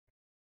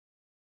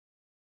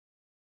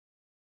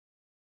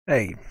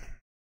Hey,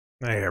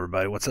 hey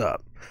everybody, what's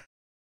up?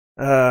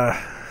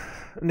 Uh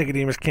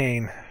Nicodemus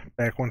Kane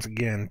back once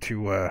again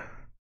to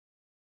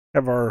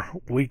have our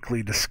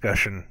weekly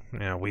discussion.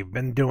 We've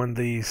been doing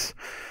these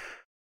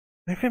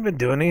I think we've been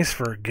doing these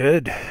for a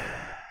good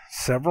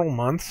several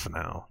months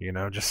now,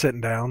 just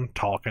sitting down,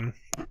 talking,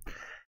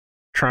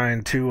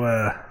 trying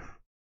to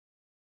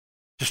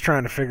just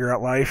trying to figure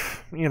out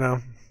life,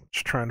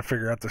 just trying to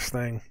figure out this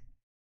thing.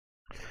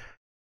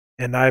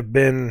 And I've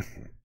been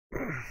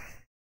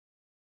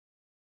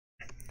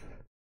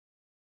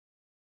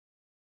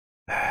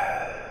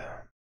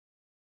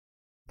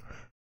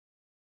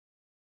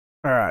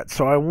all right,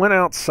 so I went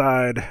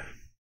outside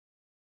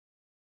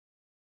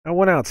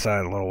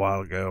a little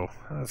while ago,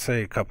 I'd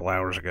say a couple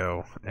hours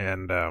ago,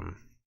 and I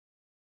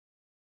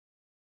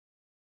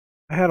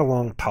had a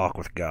long talk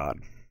with God.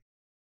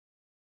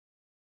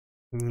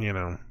 You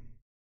know,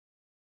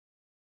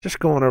 just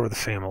going over the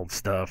same old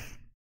stuff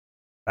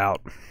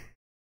about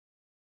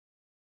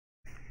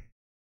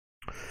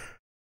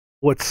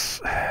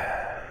what's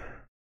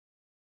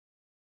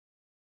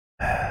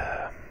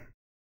a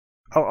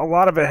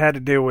lot of it had to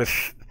do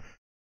with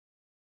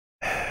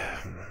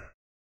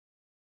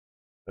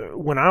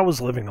when I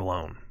was living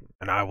alone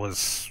and I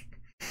was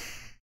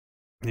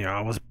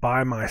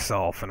by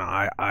myself and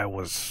I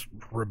was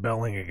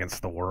rebelling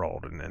against the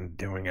world and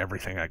doing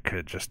everything I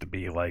could just to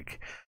be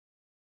like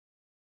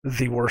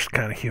the worst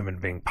kind of human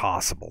being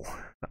possible.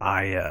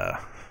 I uh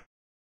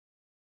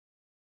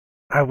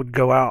I would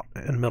go out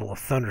in the middle of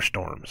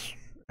thunderstorms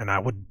and I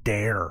would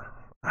dare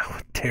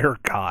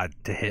God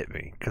to hit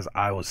me because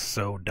I was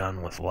so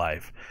done with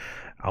life.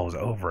 I was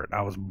over it.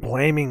 I was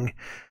blaming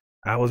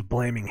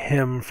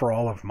him for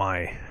all of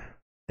my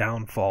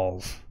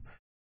downfalls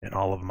and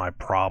all of my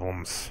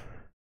problems.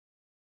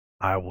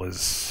 I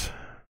was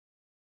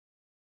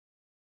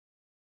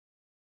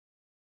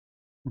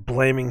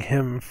blaming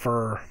him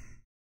for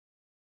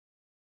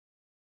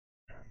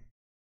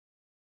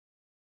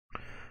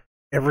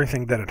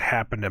everything that had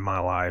happened in my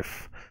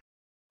life.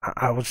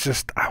 I was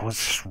just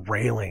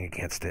railing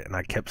against it, and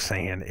I kept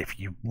saying, "If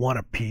you want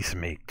a piece of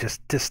me,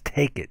 just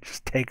take it,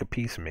 just take a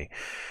piece of me."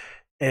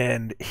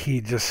 And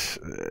he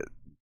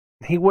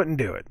wouldn't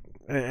do it,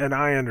 and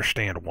I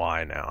understand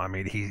why now. I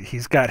mean,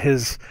 he's got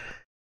his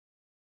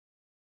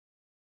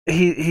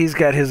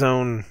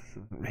own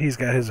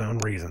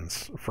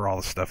reasons for all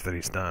the stuff that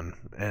he's done,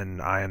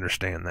 and I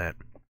understand that.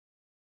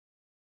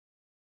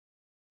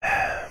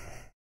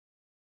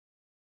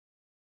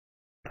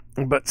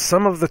 But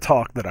some of the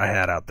talk that I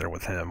had out there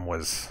with him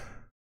was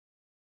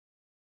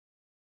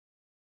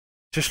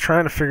just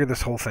trying to figure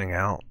this whole thing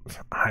out.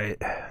 I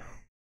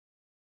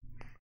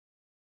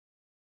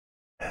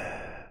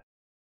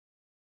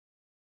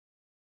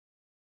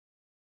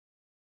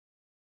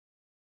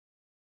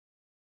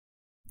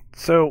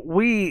so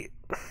we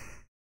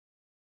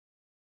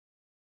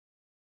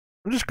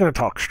I'm just gonna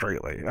talk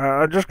straightly.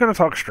 I'm just gonna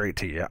talk straight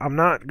to you. I'm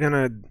not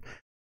gonna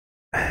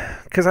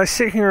because I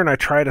sit here and I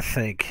try to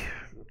think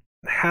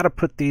how to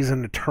put these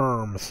into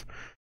terms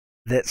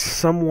that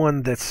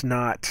someone that's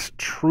not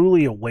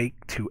truly awake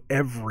to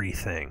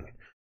everything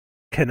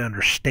can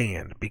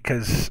understand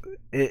because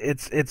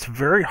it's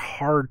very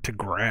hard to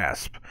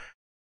grasp.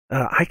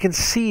 I can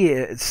see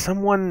it.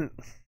 Someone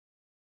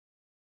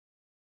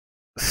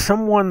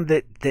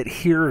that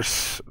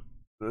hears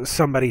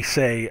somebody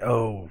say,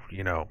 "Oh,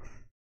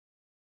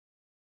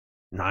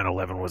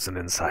 9/11 was an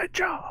inside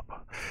job,"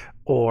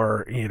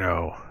 or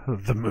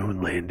the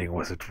moon landing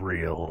wasn't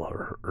real,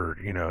 or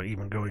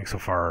even going so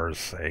far as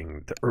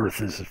saying the Earth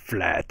is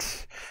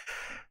flat.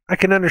 I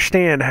can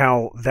understand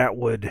how that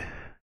would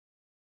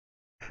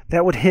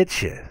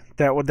hit you.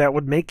 That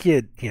would make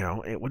you,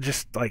 it would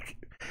just like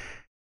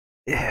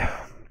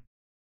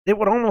it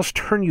would almost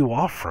turn you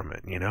off from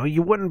it.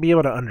 You wouldn't be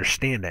able to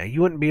understand that.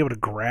 You wouldn't be able to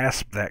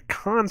grasp that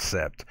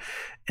concept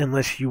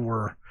unless you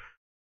were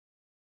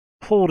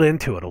pulled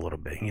into it a little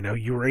bit.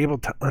 You were able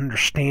to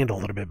understand a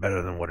little bit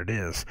better than what it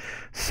is.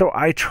 So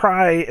I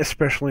try,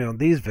 especially on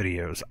these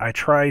videos, I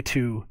try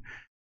to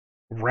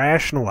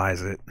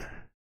rationalize it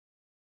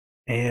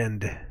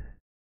and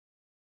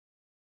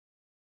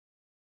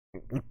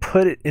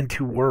put it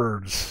into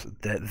words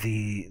that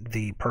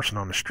the person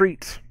on the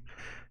streets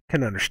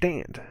can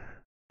understand.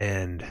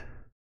 And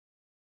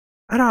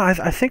I don't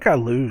know. I think I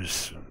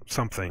lose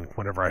something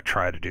whenever I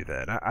try to do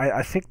that.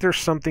 I think there's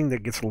something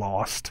that gets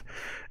lost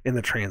in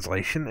the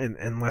translation, and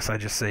unless I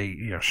just say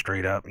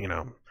straight up,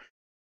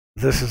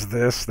 this is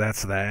this,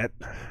 that's that.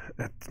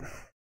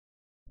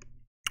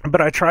 But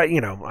I try,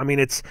 I mean,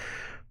 it's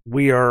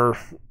we are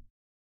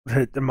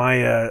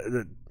my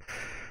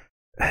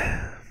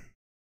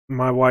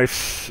my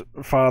wife's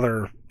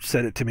father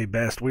said it to me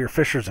best. We are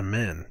fishers of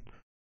men.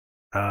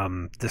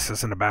 This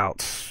isn't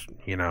about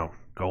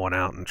going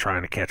out and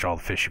trying to catch all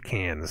the fish you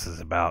can. This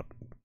is about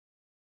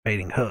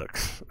baiting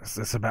hooks.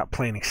 It's about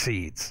planting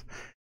seeds.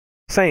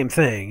 Same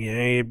thing.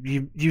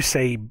 You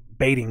say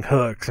baiting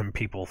hooks, and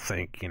people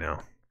think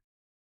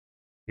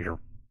you're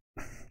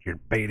you're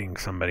baiting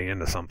somebody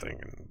into something.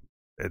 And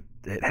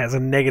It has a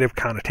negative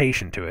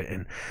connotation to it,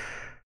 and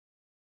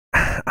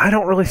I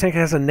don't really think it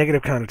has a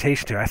negative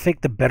connotation to it. I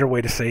think the better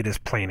way to say it is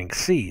planting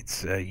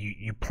seeds.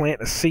 You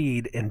plant a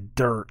seed in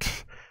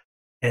dirt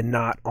and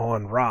not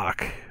on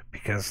rock,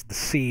 because the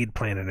seed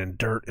planted in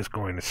dirt is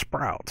going to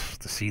sprout.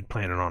 The seed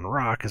planted on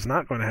rock is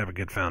not going to have a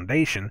good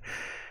foundation,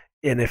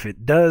 and if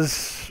it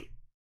does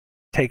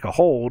take a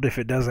hold, if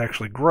it does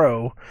actually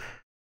grow,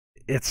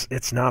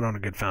 it's not on a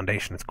good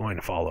foundation. It's going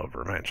to fall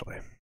over eventually.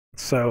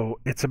 So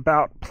it's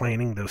about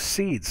planting those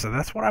seeds. So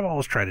that's what I've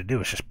always tried to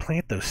do, is just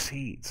plant those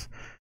seeds.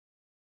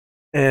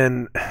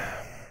 And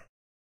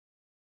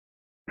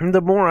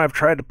the more I've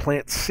tried to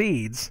plant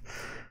seeds,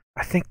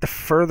 I think the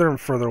further and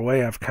further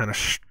away I've kind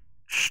of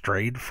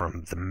strayed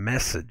from the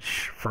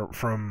message,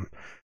 from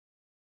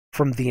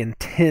the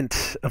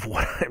intent of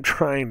what I'm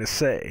trying to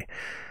say.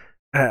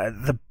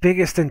 The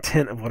biggest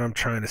intent of what I'm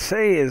trying to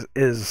say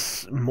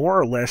is more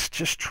or less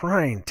just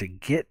trying to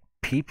get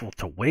people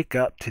to wake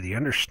up to the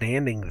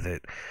understanding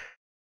that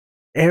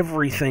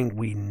everything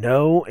we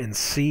know and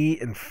see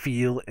and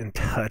feel and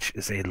touch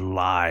is a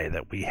lie,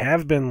 that we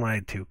have been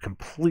lied to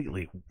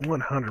completely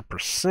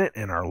 100%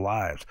 in our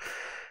lives.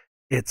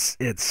 It's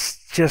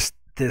just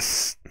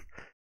this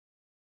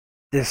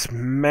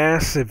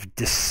massive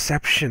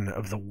deception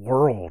of the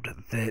world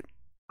that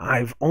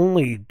I've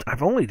only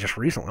just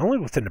recently, only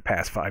within the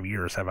past 5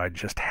 years, have I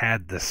just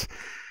had these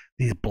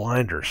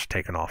blinders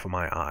taken off of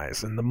my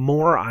eyes. And the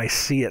more I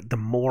see it, the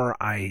more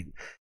I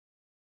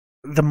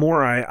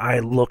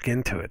look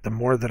into it, the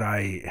more that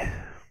I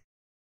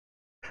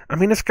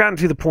mean, it's gotten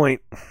to the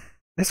point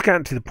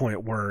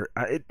where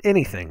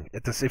anything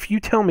at this, if you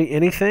tell me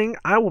anything,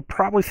 I will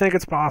probably think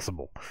it's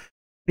possible,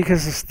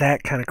 because it's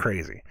that kind of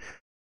crazy.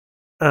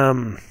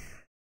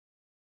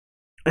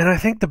 And I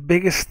think the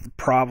biggest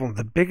problem,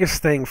 the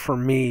biggest thing for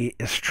me,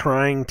 is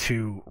trying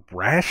to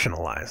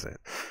rationalize it.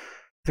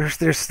 There's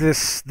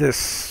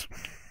this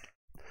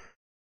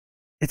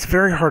it's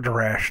very hard to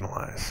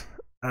rationalize.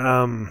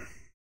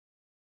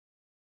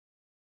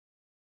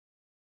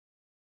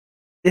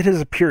 It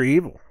is a pure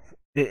evil.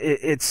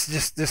 It's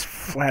just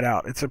flat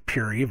out. It's a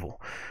pure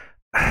evil.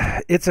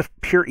 It's a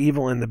pure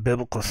evil in the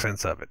biblical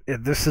sense of it.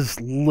 This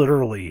is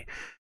literally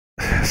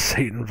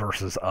Satan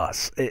versus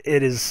us.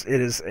 It is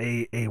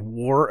a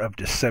war of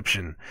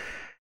deception,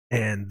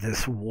 and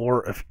this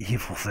war of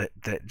evil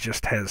that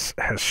just has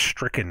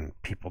stricken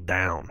people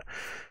down.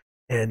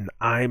 And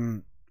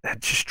I'm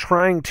just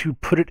trying to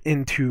put it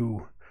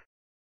into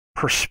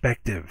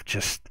perspective.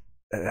 Just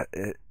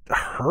it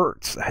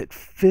hurts. It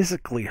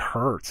physically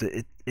hurts.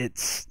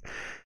 It's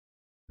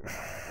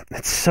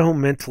so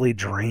mentally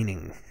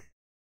draining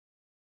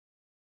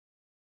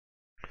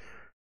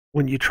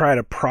when you try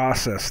to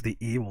process the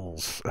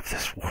evils of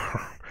this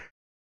world.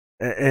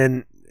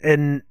 And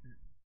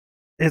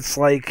it's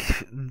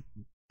like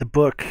the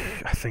book,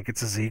 I think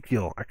it's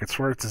Ezekiel. I could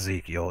swear it's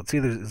Ezekiel. It's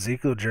either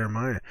Ezekiel or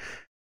Jeremiah.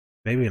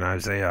 Maybe in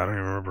Isaiah, I don't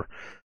even remember.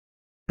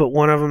 But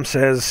one of them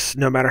says,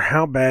 no matter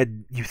how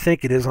bad you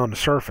think it is on the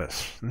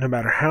surface, no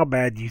matter how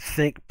bad you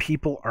think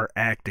people are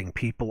acting,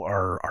 people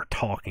are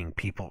talking,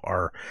 people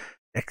are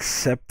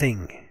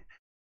accepting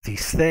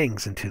these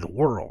things into the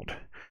world,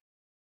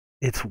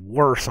 it's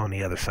worse on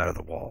the other side of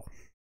the wall.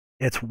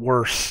 It's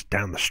worse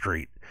down the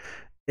street.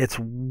 It's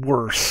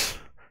worse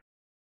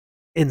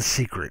in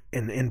secret,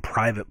 in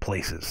private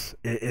places.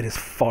 It is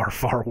far,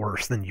 far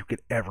worse than you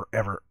could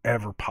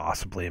ever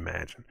possibly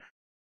imagine.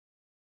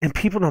 And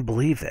people don't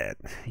believe that.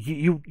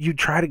 You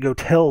try to go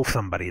tell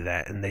somebody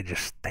that, and they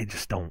just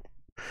don't.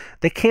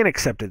 They can't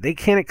accept it. They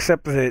can't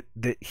accept that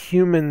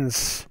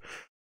humans.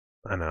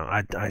 I know.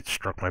 I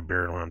struck my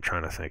beard when I'm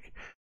trying to think.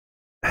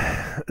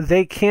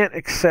 They can't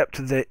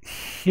accept that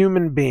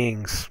human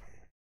beings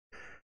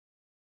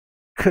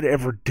could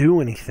ever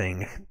do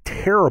anything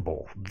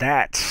terrible.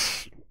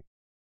 That's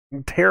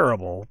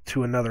terrible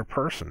to another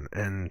person,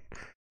 and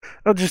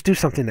they'll just do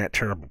something that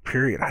terrible.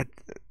 Period.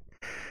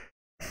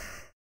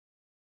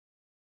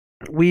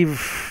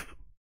 We've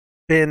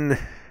been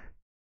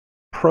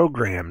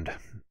programmed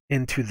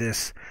into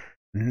this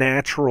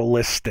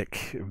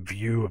naturalistic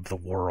view of the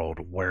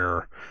world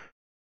where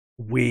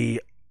we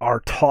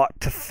are taught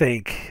to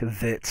think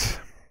that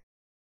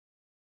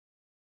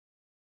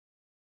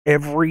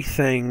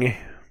everything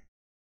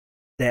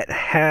that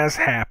has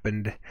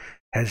happened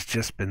has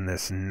just been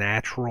this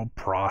natural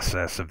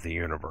process of the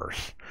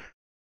universe,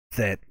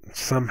 that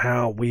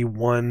somehow we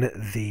won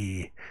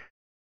the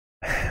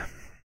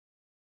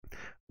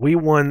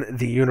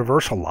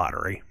universal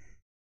lottery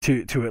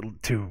to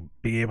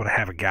be able to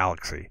have a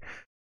galaxy.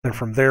 Then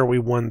from there we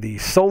won the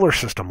solar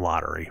system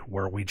lottery,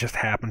 where we just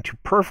happen to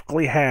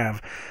perfectly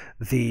have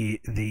the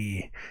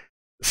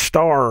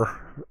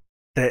star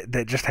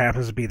that just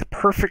happens to be the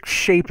perfect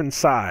shape and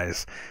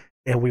size.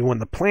 And we won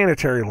the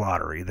planetary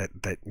lottery, that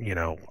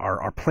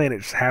our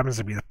planet just happens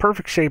to be the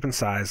perfect shape and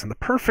size, and the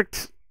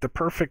perfect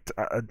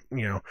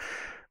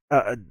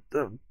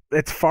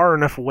it's far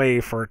enough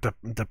away for it to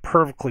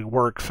perfectly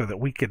work, so that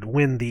we could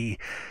win the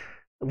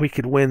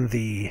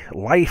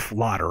life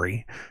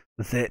lottery,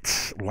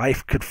 that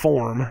life could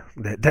form,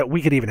 that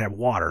we could even have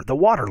water, the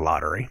water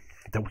lottery,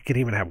 that we could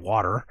even have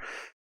water,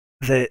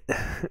 that,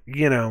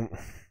 you know,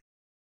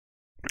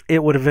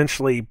 it would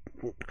eventually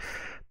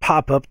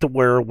pop up to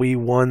where we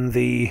won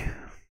the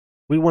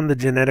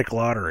genetic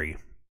lottery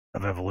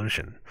of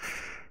evolution.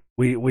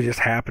 We just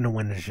happen to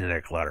win the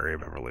genetic lottery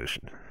of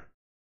evolution.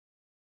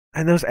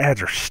 And those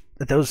ads are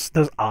those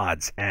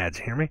odds,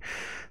 hear me?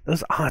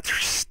 Those odds are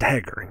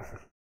staggering.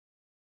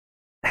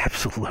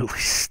 Absolutely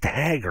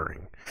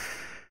staggering.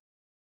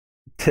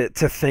 To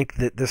think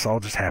that this all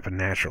just happened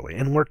naturally.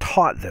 And we're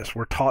taught this.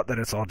 We're taught that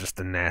it's all just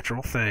a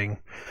natural thing.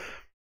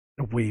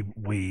 We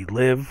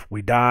live,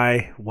 we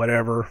die,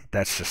 whatever.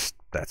 That's just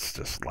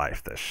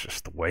life. That's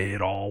just the way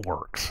it all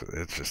works.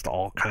 It's just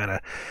all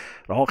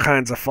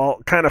kinds of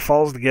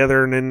falls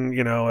together, and then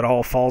it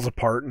all falls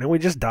apart, and then we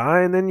just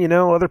die, and then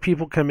other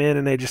people come in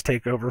and they just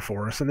take over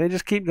for us, and they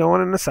just keep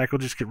going, and the cycle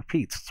just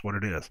repeats. That's what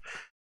it is.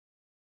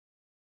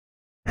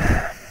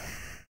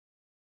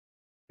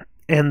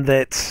 And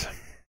that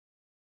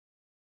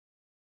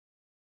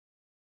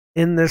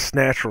in this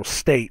natural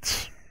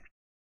state,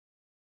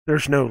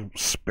 there's no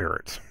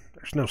spirit,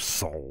 there's no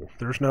soul,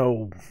 there's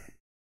no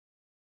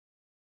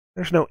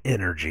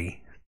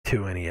energy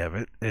to any of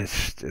it.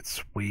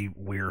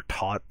 We're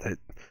taught that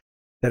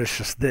it's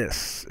just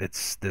this.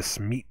 It's this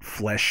meat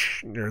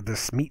flesh, or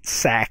this meat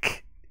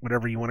sack,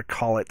 whatever you want to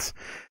call it.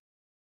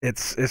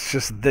 It's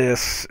just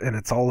this, and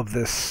it's all of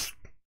this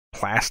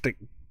plastic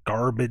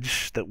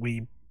garbage that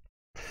we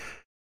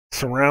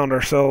surround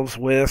ourselves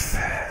with,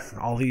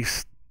 all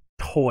these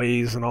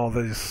toys and all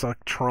these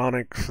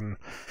electronics, and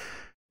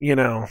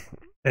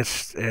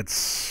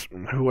it's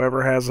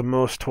whoever has the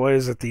most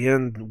toys at the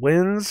end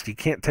wins. You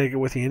can't take it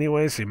with you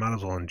anyway, so you might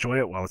as well enjoy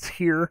it while it's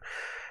here.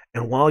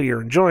 And while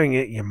you're enjoying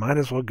it, you might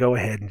as well go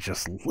ahead and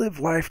just live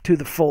life to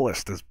the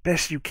fullest as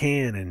best you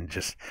can, and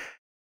just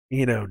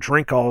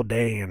drink all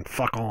day and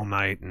fuck all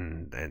night,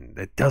 and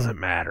it doesn't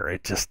matter.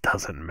 It just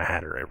doesn't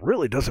matter. It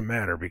really doesn't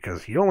matter,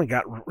 because you only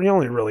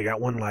really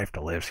got one life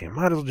to live, so you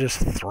might as well just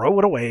throw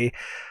it away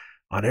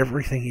on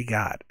everything you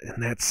got.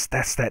 And that's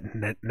that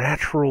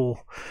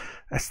natural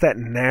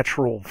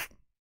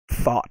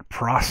thought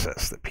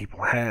process that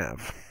people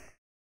have.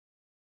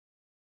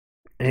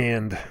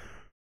 And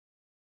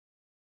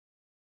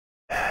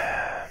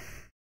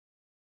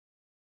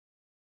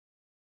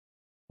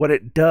what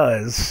it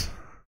does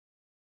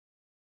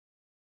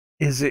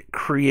is it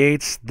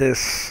creates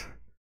this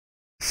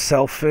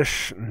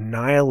selfish,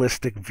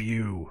 nihilistic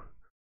view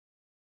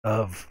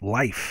of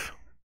life,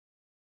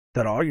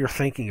 that all you're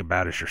thinking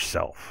about is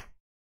yourself.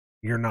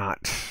 You're not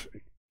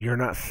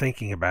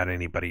thinking about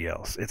anybody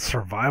else. It's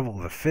survival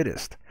of the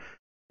fittest.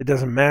 It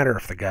doesn't matter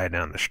if the guy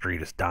down the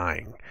street is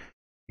dying.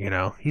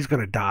 He's going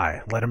to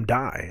die. Let him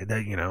die.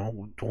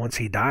 Once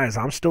he dies,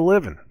 I'm still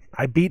living.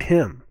 I beat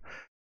him.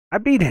 I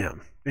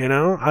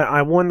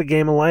won the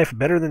game of life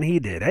better than he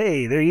did.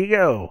 Hey, there you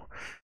go.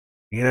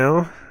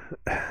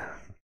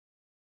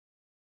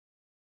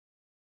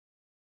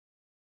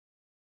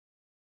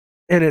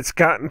 And it's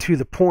gotten to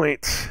the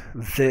point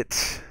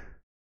that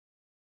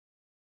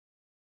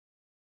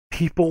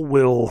people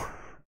will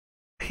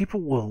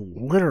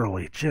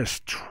literally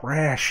just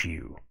trash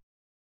you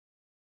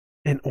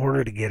in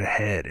order to get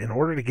ahead, in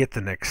order to get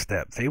the next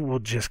step. They will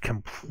just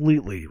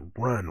completely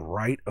run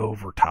right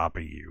over top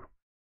of you,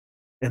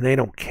 and they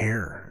don't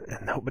care,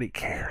 and nobody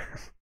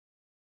cares.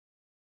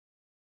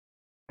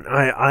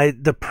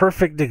 The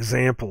perfect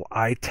example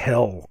I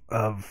tell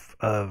of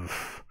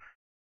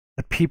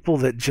the people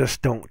that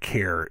just don't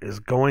care is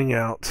going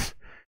out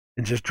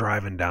and just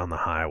driving down the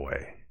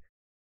highway.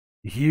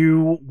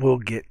 You will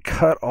get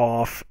cut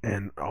off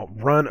and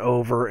run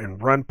over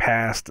and run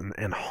past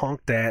and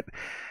honked at.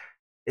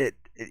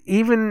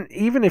 Even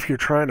if you're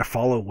trying to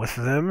follow with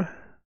them,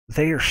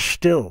 they are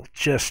still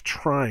just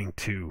trying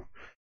to.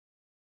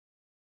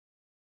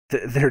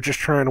 They're just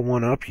trying to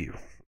one up you.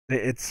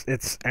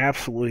 It's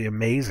absolutely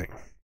amazing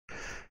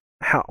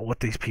what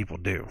these people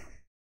do.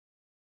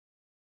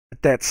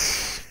 But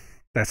that's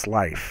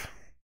life,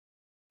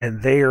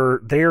 and they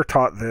are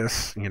taught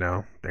this. They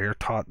are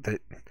taught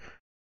that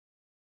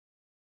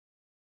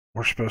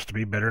we're supposed to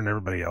be better than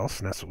everybody else,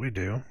 and that's what we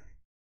do.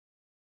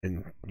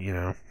 And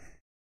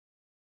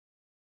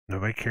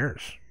nobody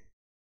cares.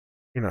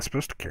 You're not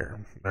supposed to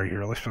care. Are you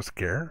really supposed to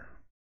care?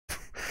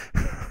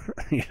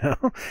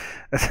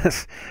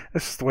 That's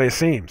just the way it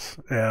seems.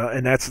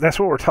 And that's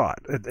what we're taught.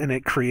 And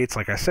it creates,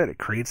 like I said, it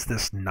creates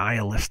this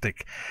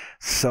nihilistic,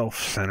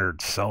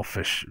 self-centered,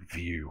 selfish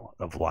view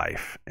of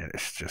life. And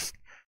it's just,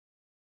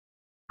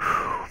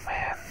 whew,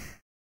 man.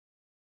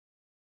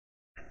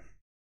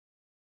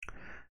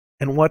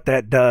 And what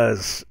that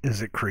does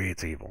is it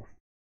creates evil.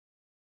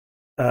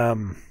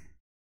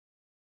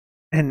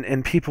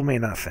 And people may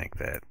not think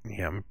that.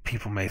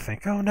 People may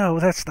think, oh no,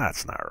 that's not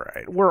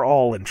right. We're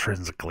all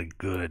intrinsically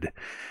good.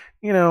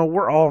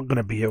 We're all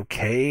gonna be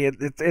okay.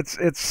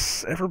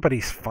 It's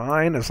everybody's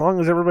fine as long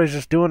as everybody's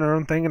just doing their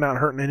own thing and not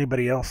hurting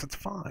anybody else. It's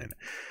fine.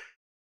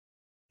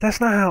 That's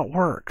not how it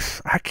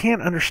works. I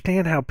can't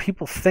understand how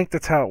people think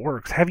that's how it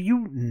works. Have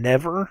you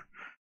never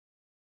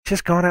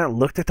just gone out and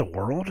looked at the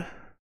world?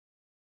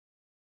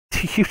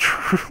 Do you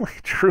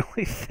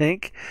truly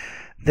think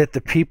that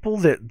the people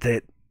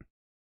that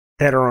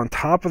are on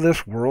top of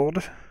this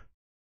world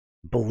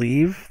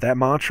believe that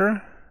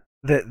mantra,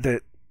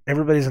 that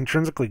everybody's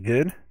intrinsically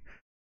good?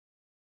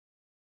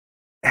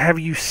 Have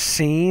you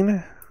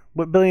seen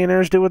what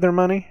billionaires do with their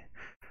money?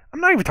 I'm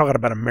not even talking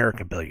about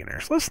American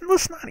billionaires.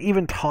 Let's not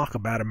even talk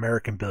about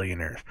American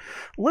billionaires.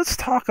 Let's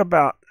talk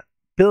about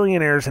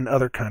billionaires in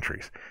other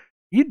countries.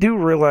 You do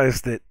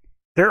realize that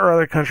there are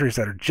other countries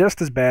that are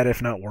just as bad,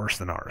 if not worse,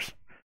 than ours.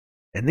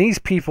 And these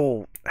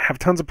people have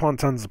tons upon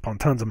tons upon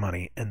tons of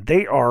money, and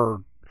they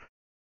are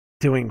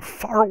doing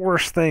far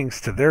worse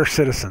things to their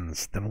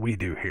citizens than we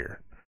do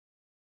here.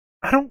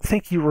 I don't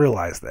think you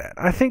realize that.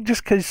 I think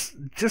just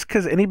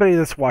because anybody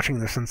that's watching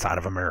this inside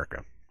of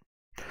America,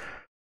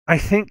 I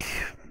think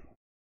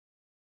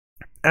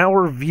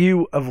our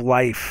view of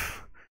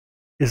life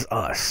is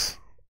us.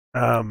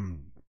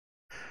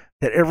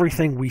 That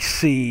everything we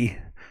see,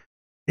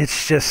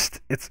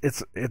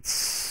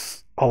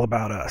 it's all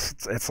about us.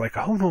 It's like,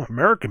 oh no,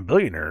 American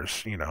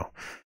billionaires,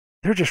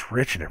 they're just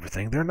rich and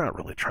everything. They're not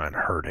really trying to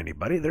hurt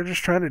anybody. They're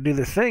just trying to do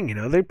their thing.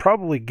 They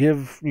probably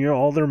give,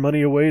 all their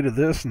money away to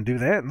this and do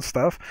that and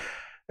stuff.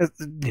 As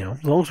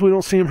long as we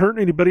don't see them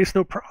hurting anybody, it's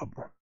no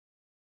problem.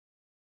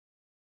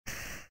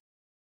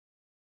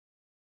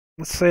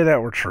 Let's say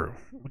that were true.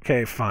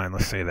 Okay, fine.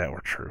 Let's say that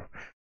were true.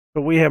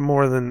 But we have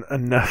more than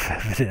enough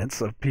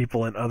evidence of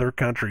people in other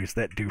countries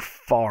that do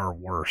far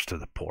worse to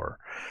the poor.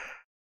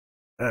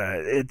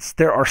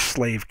 There are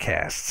slave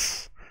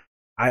castes.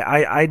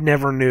 I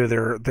never knew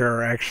there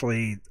are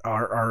actually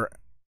are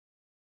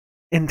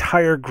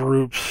entire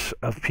groups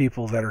of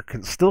people that are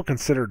still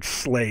considered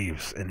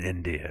slaves in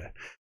India.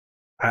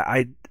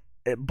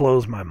 It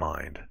blows my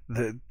mind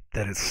that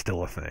it's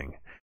still a thing.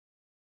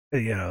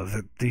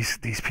 That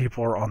these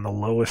people are on the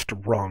lowest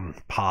rung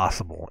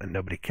possible, and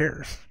nobody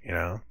cares.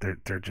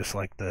 They're just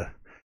like the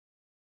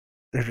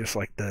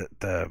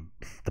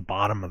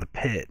bottom of the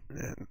pit.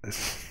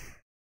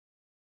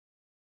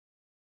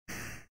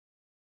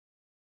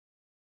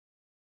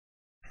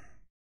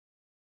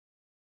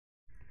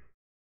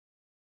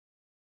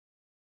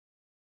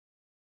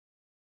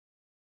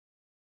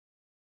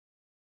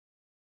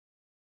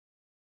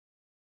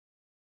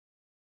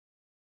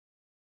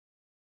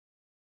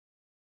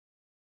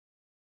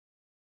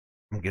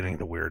 I'm getting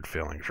the weird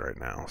feelings right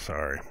now.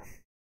 Sorry.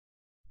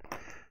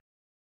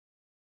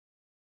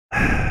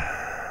 I've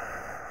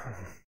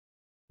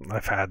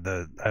had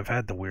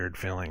the weird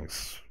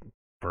feelings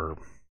for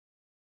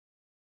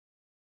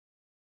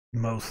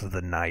most of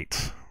the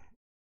night.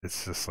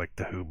 It's just like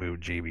the hooboo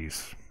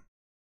jeebies.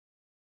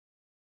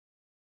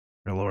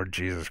 Dear Lord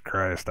Jesus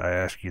Christ, I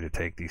ask you to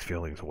take these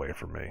feelings away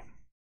from me.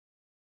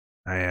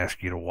 I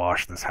ask you to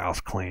wash this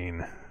house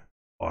clean.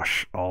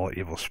 Wash all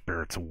evil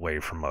spirits away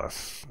from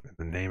us. In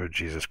the name of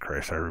Jesus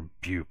Christ, I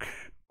rebuke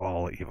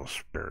all evil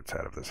spirits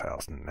out of this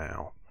house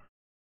now.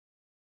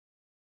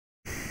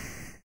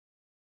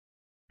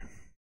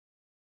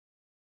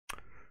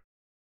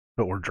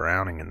 But we're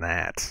drowning in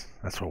that.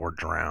 That's what we're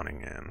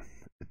drowning in.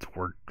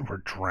 We're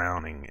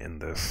drowning in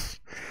this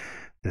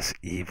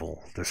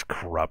evil, this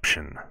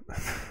corruption.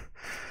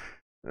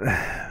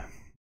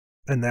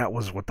 And that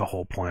was what the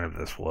whole point of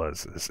this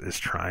was, is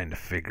trying to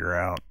figure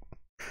out,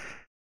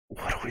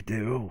 what do we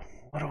do?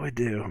 What do we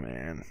do,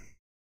 man?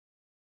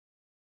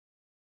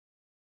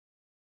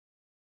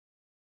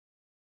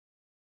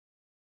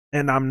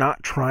 And I'm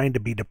not trying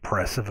to be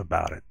depressive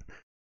about it.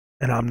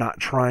 And I'm not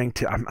trying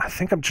to, I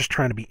think I'm just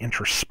trying to be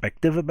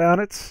introspective about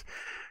it.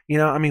 We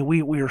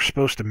are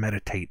supposed to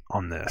meditate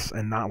on this,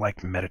 and not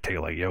like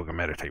meditate like yoga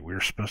meditate. We were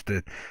supposed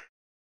to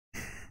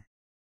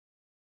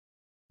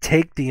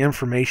take the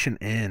information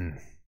in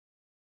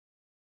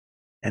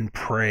and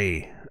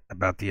pray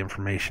about the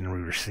information we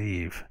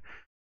receive,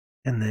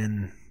 and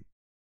then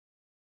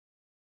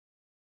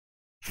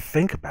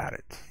think about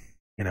it,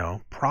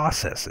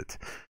 process it,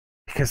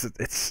 because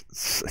it's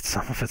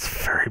some of it's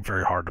very,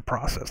 very hard to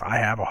process. I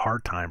have a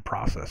hard time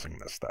processing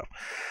this stuff.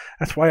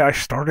 That's why I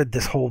started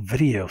this whole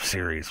video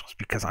series, was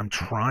because I'm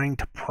trying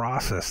to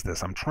process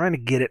this. I'm trying to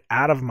get it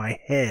out of my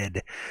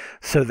head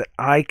so that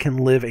I can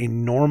live a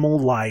normal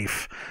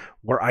life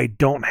where I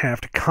don't have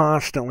to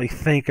constantly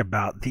think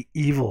about the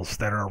evils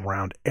that are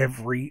around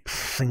every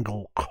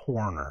single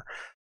corner.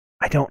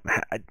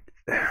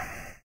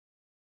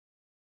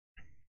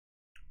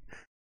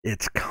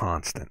 It's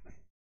constant.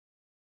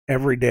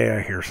 Every day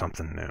I hear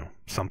something new,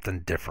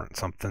 something different,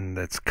 something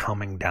that's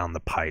coming down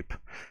the pipe.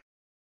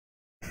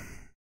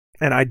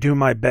 And I do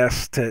my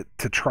best to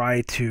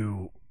try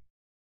to,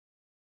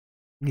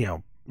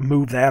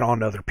 move that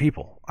on to other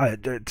people.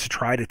 To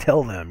try to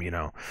tell them,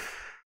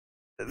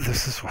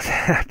 this is what's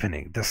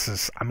happening.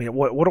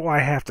 What do I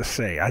have to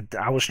say?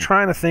 I was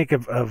trying to think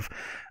of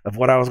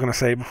what I was going to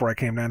say before I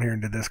came down here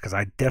and did this, because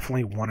I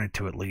definitely wanted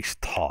to at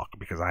least talk,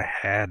 because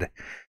I've been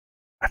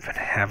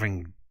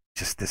having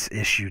just this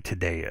issue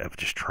today of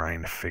just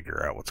trying to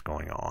figure out what's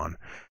going on.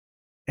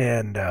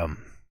 And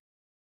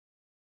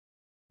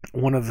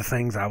one of the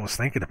things I was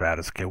thinking about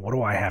is, okay, what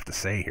do I have to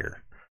say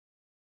here?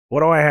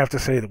 What do I have to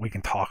say that we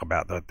can talk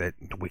about, that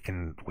we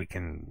can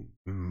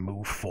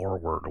move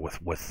forward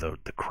with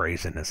the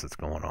craziness that's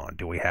going on?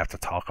 Do we have to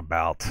talk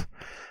about?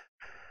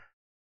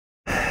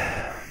 We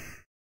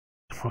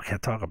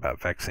can't talk about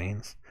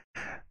vaccines,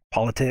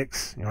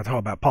 politics. You know, talk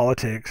about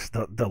politics.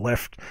 The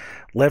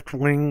left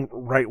wing,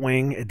 right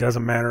wing. It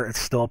doesn't matter. It's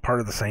still part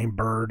of the same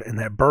bird, and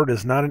that bird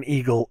is not an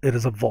eagle. It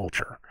is a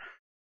vulture.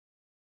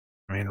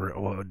 I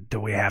mean, do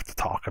we have to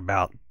talk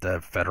about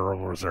the Federal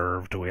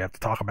Reserve? Do we have to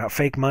talk about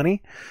fake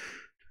money?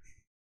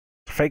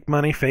 Fake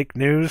money, fake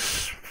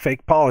news,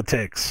 fake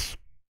politics.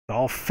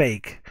 All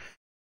fake.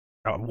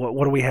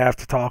 What do we have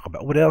to talk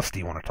about? What else do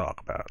you want to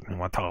talk about? You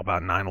want to talk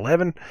about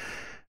 9/11?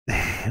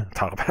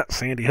 Talk about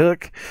Sandy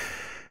Hook?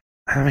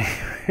 I mean,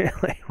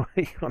 really, what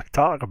do you want to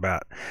talk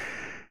about?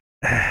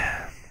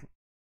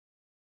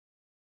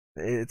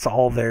 It's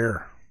all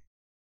there.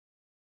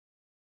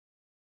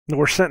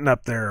 We're sitting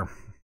up there.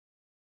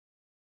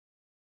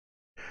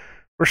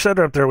 We're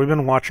sitting up there. We've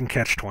been watching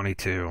Catch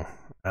 22.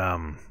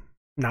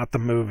 Not the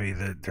movie.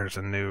 There's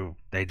a new.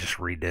 They just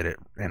redid it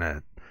in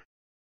a.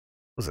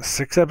 Was it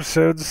 6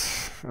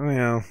 episodes? You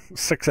know,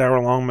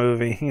 6-hour long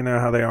movie. You know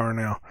how they are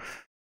now.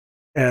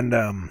 And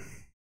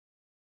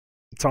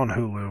it's on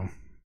Hulu.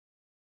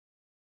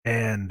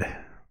 And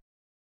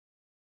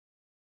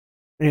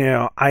you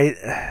know,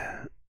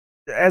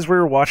 as we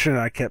were watching it,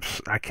 I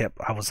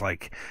was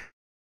like,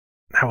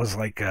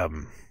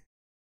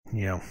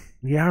 you know,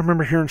 yeah, I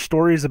remember hearing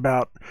stories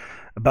about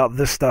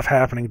this stuff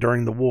happening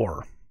during the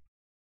war.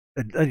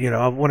 You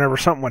know, whenever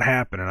something would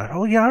happen, and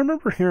oh yeah, I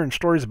remember hearing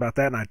stories about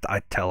that, and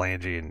I'd tell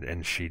Angie,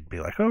 and she'd be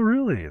like, oh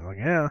really? And like,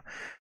 yeah.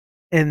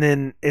 And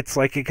then it's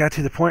like it got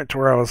to the point to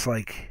where I was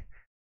like,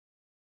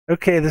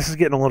 okay, this is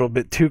getting a little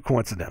bit too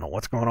coincidental.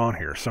 What's going on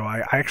here? So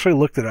I actually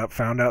looked it up,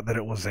 found out that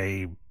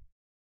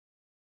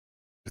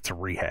it's a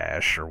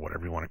rehash or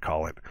whatever you want to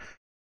call it,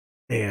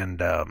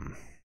 and a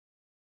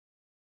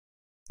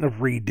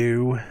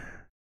redo,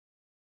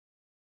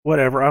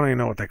 whatever. I don't even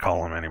know what they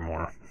call them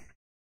anymore.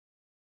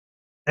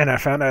 And I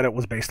found out it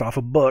was based off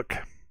a book,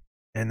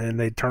 and then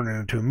they turned it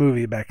into a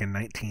movie back in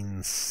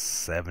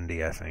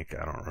 1970, I think.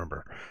 I don't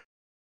remember.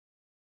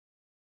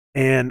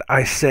 And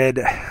I said,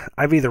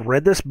 I've either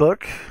read this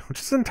book, which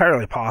is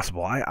entirely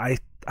possible. I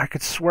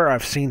could swear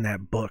I've seen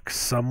that book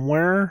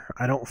somewhere.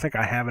 I don't think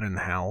I have it in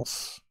the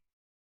house.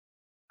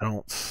 I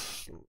don't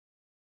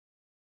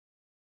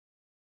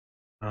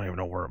even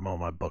know where all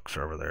my books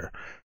are over there.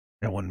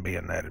 It wouldn't be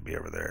in that, it'd be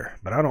over there.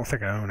 But I don't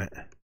think I own it.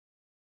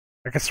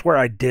 I could swear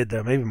I did,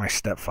 though. Maybe my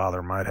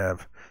stepfather might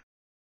have.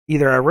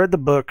 Either I read the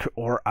book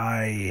or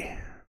I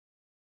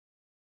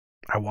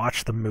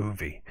watched the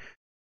movie.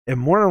 And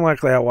more than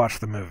likely I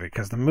watched the movie,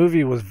 because the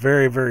movie was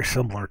very, very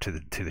similar to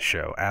the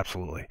show.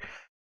 Absolutely.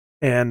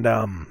 And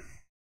I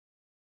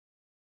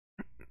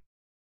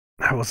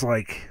was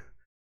like,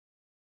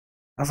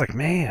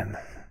 man,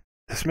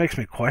 this makes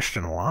me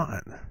question a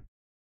lot.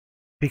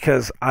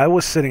 Because I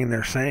was sitting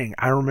there saying,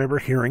 I remember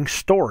hearing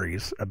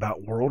stories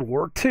about World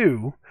War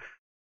II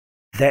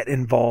that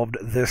involved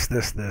this,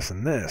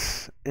 and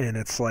this. And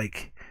it's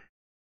like,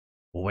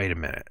 wait a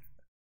minute.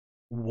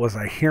 Was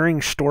I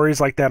hearing stories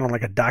like that on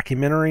like a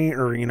documentary,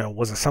 or, you know,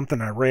 was it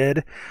something I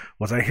read?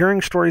 Was I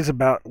hearing stories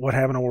about what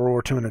happened in World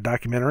War II in a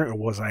documentary, or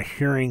was I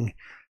hearing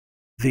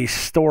these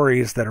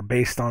stories that are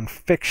based on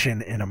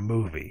fiction in a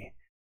movie?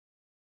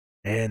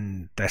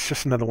 And that's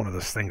just another one of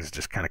those things that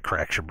just kind of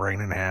cracks your brain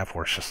in half,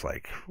 where it's just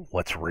like,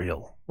 what's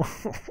real?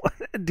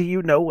 Do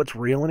you know what's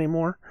real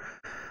anymore?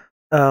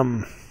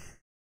 But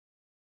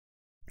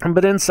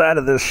inside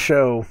of this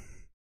show,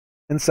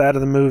 inside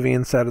of the movie,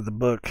 inside of the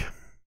book,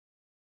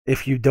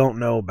 if you don't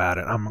know about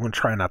it, I'm going to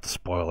try not to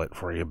spoil it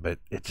for you, but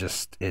it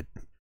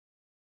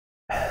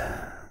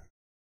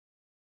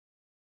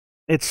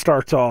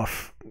starts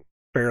off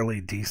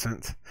fairly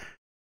decent,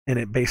 and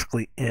it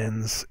basically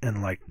ends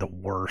in like the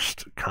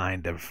worst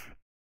kind of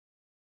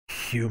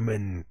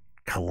human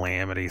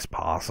calamities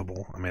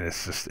possible. I mean,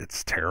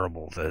 it's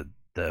terrible. The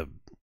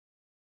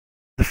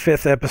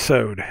 5th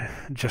episode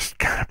just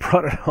kind of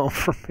brought it home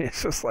for me.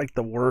 It's just like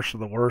the worst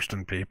of the worst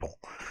in people,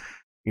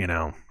 you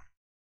know.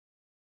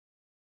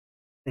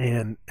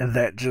 And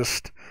that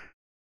just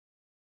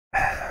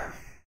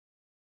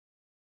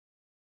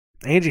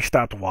Angie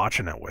stopped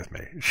watching it with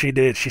me. She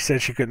did. She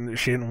said she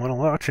didn't want to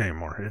watch it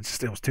anymore.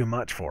 It was too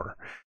much for her.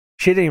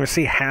 She didn't even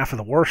see half of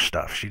the worst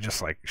stuff. She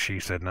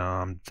said,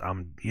 no,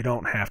 I'm you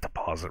don't have to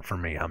pause it for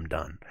me. I'm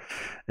done.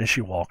 And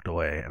she walked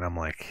away, and I'm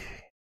like,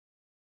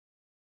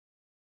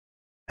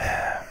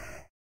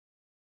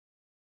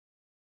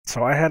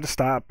 so I had to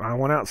stop. I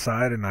went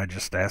outside and I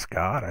just asked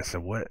God. I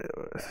said, what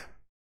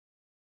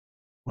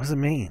does it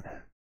mean?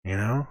 You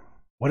know?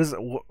 What does it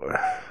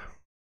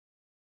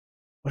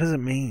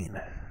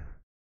mean?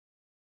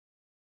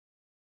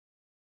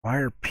 Why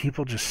are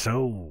people just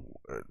so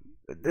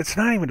it's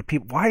not even the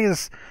people.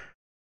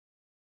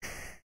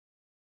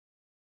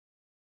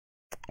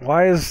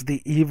 Why is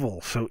the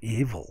evil so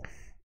evil?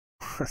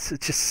 It's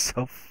just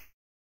so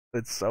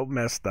it's so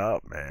messed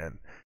up, man.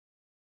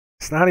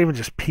 It's not even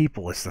just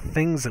people, it's the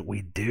things that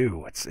we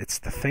do. It's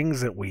the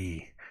things that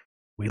we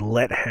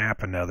let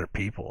happen to other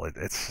people.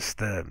 It's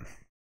just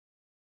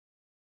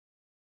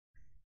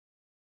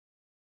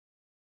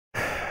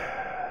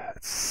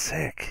it's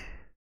sick.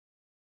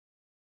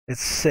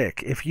 It's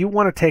sick. If you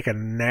want to take a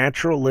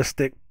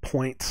naturalistic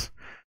point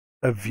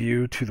of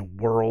view to the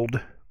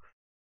world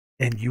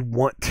and you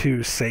want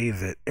to say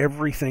that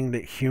everything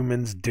that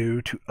humans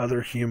do to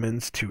other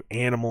humans, to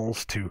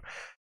animals, to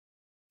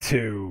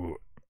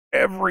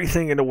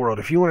everything in the world,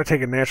 if you want to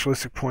take a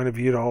naturalistic point of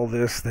view to all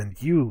this, then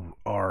you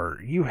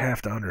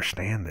have to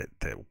understand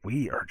that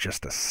we are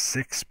just a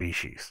sick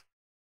species.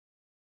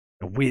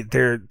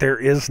 There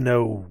is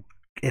no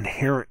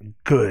inherent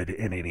good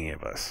in any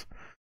of us.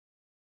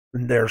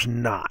 There's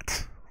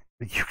not.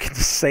 You can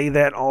say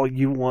that all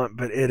you want,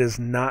 but it is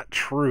not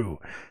true.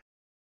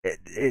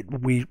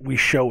 We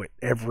show it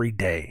every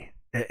day.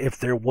 If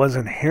there was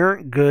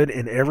inherent good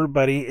in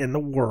everybody in the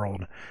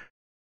world,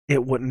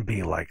 it wouldn't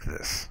be like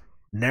this.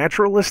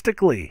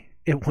 Naturalistically,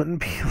 it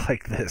wouldn't be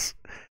like this.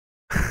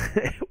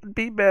 It would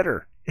be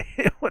better.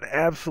 It would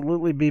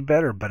absolutely be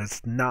better, but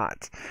it's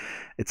not.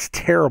 It's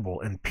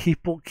terrible, and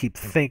people keep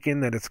thinking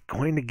that it's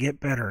going to get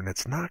better, and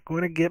it's not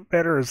going to get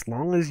better as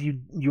long as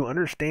you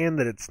understand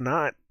that it's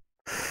not.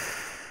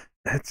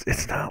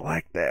 It's not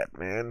like that,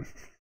 man.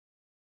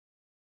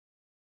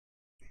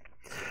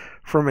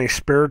 From a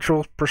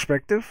spiritual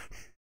perspective,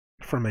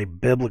 from a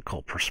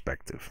biblical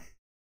perspective,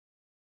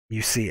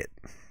 you see it.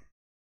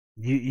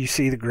 You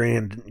see the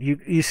grand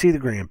you see the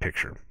grand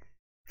picture.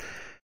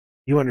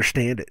 You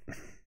understand it.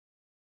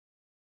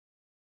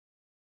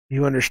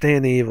 You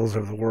understand the evils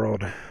of the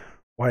world,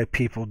 why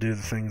people do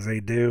the things they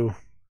do.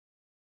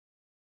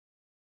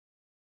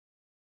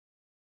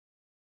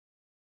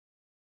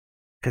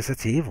 Because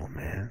it's evil,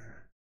 man.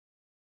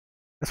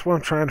 That's what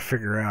I'm trying to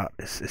figure out.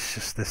 It's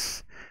just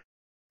this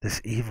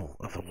evil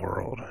of the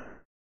world.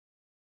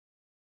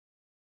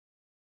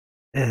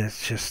 And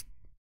it's just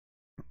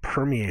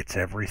permeates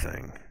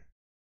everything.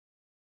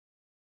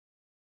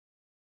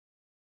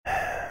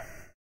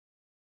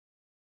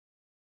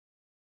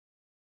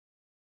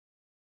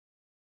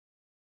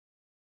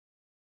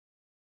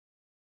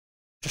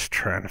 Just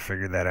trying to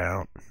figure that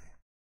out.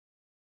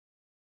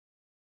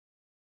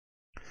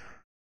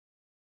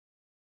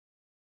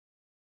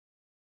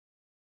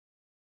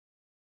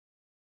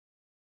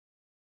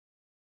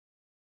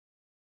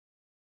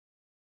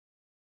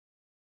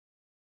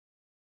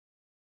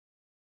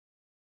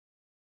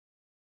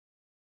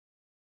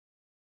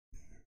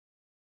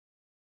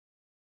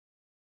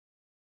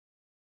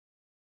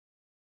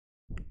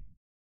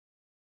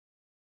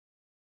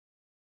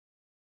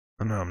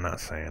 I know I'm not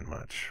saying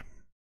much.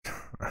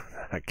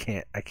 I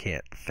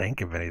can't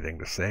think of anything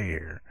to say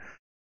here.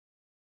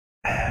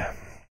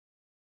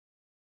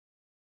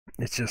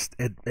 It's just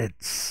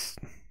it's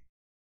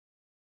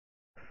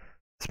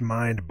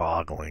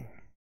mind-boggling,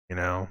 you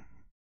know.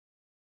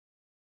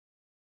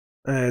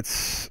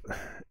 It's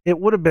it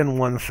would have been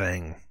one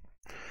thing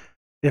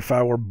if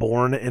I were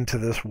born into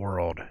this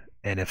world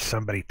and if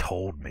somebody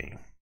told me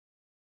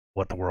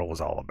what the world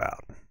was all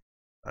about.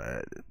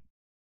 Uh,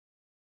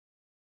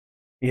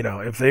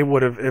 if they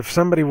would have, if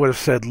somebody would have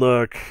said,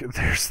 "Look,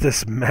 there's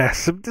this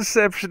massive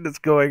deception that's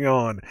going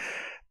on,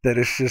 that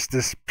is just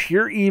this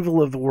pure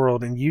evil of the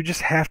world, and you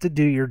just have to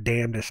do your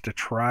damnedest to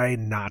try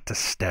not to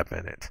step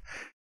in it.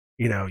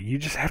 You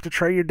just have to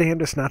try your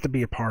damnedest not to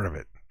be a part of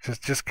it.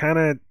 Just kind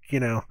of,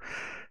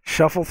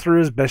 shuffle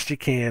through as best you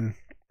can.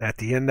 At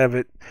the end of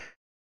it,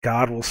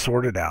 God will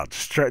sort it out.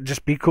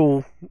 Just be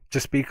cool.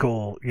 Just be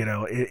cool.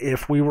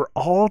 If we were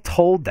all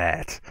told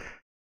that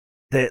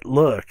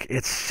look,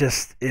 it's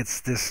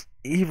this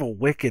evil,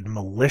 wicked,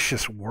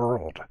 malicious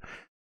world,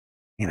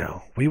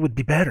 we would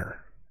be better.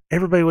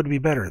 Everybody would be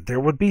better. There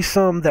would be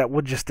some that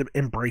would just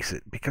embrace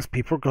it because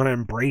people are going to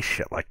embrace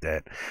shit like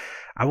that.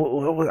 I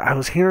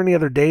was hearing the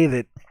other day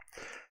that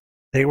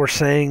they were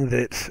saying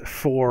that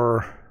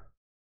for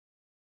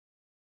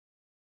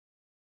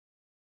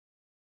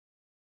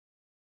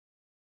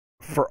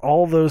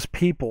all those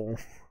people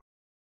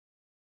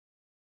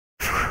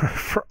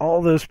for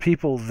all those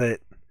people that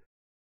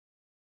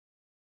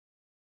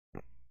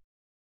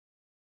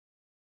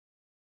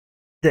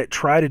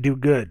try to do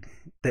good,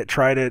 that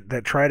try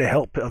to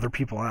help other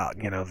people out,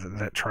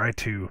 that try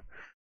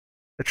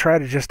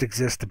to just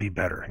exist to be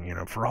better,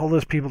 for all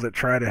those people that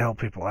try to help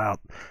people out,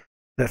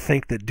 that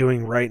think that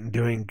doing right and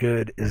doing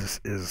good is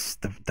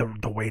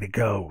the way to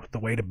go, the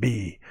way to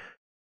be,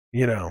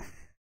 you know,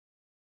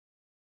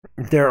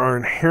 there are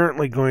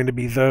inherently going to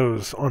be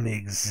those on the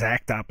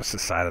exact opposite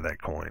side of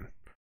that coin.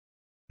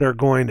 They're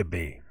going to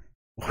be,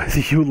 whether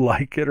you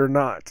like it or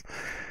not,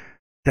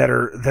 that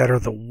are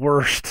the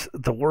worst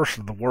of the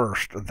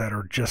worst, that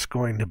are just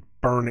going to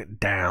burn it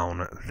down.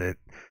 That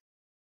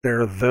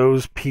there are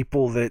those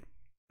people that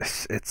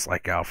it's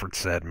like Alfred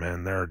said,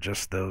 man. There are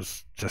just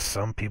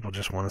some people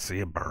just want to see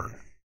it burn.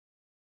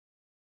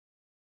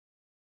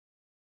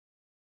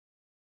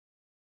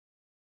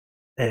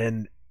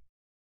 And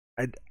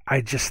I I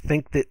just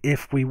think that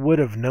if we would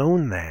have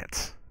known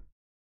that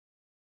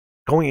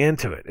going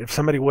into it, if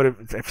somebody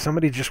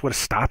just would have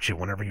stopped you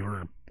whenever you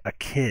were a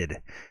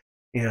kid,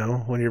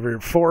 when you were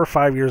 4 or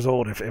 5 years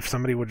old, if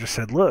somebody would have just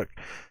said, "Look,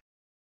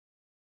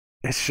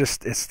 it's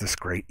this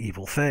great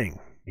evil thing.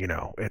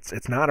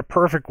 It's not a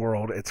perfect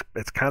world.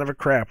 It's kind of a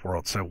crap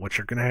world. So what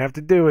you're going to have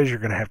to do is you're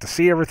going to have to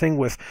see everything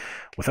with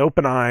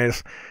open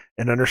eyes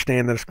and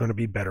understand that it's going to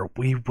be better."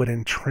 We would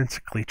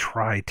intrinsically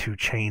try to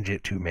change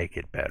it to make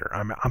it better.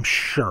 I'm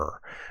sure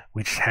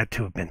we just had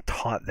to have been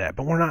taught that,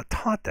 but we're not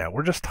taught that.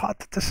 We're just taught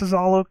that this is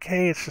all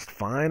okay. It's just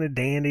fine and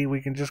dandy.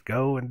 We can just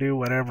go and do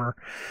whatever.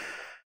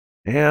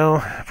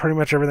 Pretty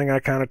much everything I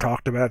kind of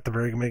talked about at the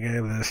very beginning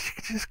of this, you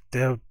can just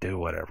do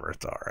whatever.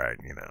 It's all right.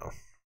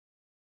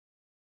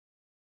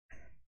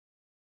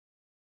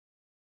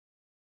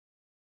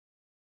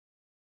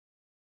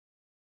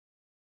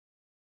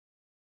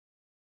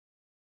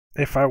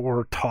 If I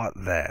were taught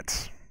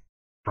that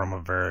from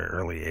a very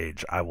early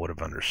age, I would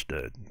have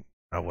understood.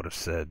 I would have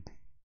said,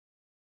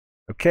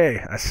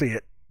 "Okay, I see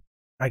it.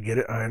 I get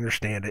it. I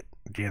understand it."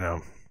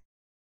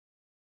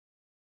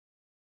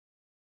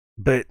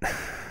 But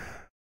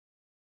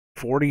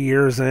 40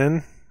 years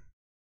in,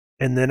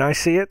 and then I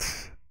see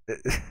it.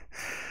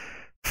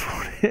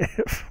 40,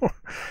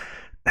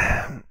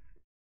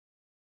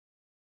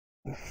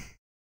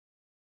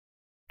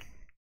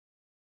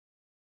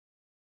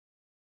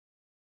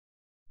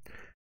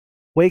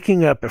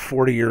 waking up at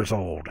 40 years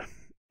old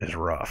is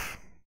rough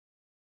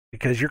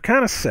because you're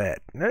kind of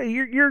set.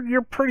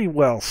 You're pretty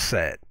well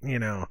set.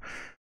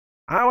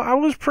 I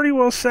was pretty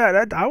well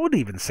set. I would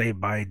even say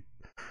by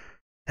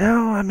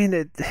no, I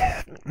mean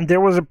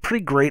there was a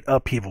pretty great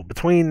upheaval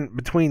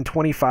between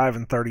 25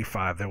 and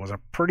 35. There was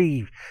a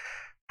pretty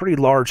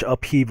large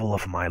upheaval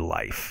of my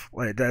life.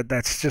 Like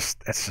that's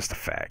just a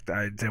fact.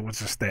 There was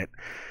just that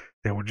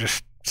there were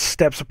just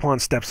steps upon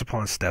steps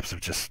upon steps of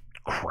just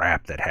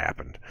crap that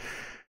happened.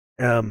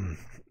 Um,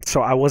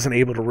 so I wasn't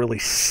able to really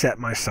set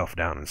myself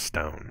down in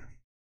stone.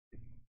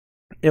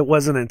 It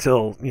wasn't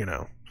until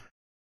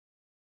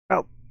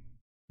about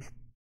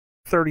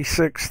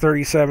 36,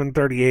 37,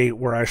 38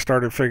 where I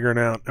started figuring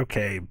out,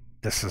 okay,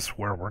 this is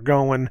where we're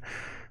going.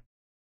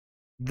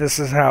 This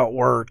is how it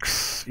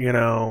works.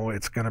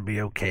 It's going to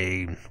be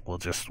okay. We'll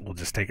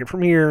just take it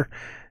from here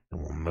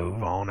and we'll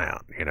move on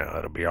out.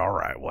 It'll be all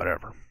right,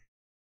 whatever.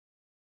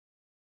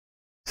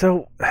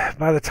 So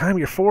by the time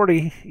you're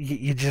 40,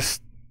 you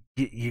just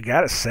you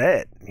got it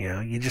set.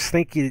 You just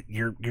think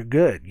you're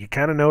good. You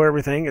kind of know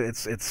everything.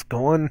 It's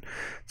going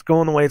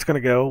the way it's going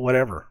to go.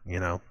 Whatever.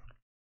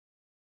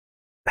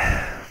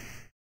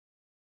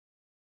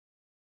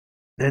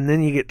 And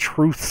then you get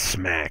truth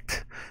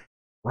smacked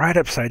right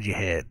upside your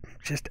head,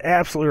 just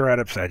absolutely right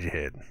upside your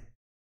head.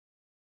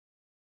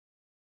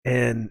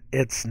 And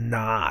it's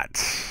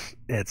not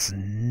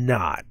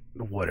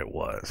what it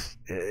was.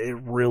 It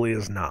really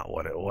is not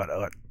what.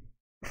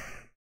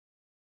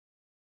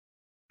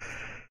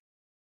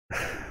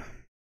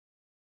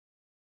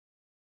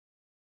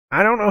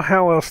 I don't know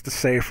how else to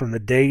say. From the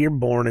day you're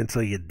born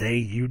until the day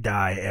you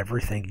die,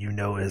 everything you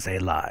know is a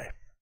lie.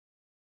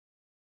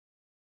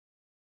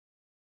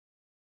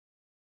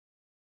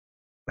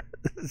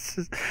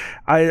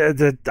 I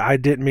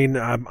didn't mean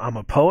I'm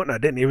a poet and I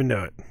didn't even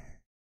know it.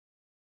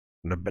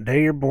 From the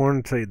day you're born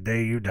until the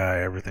day you die,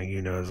 everything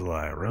you know is a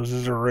lie.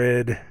 Roses are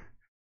red.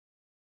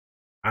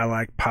 I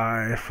like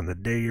pie. From the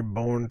day you're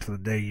born to the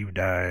day you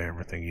die,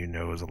 everything you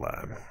know is a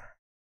lie.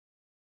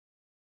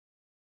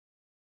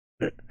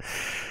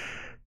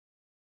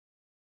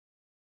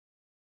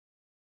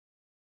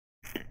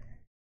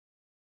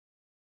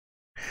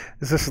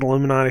 Is this an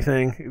Illuminati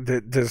thing?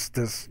 Does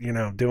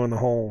doing the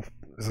whole?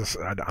 Is this?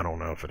 I don't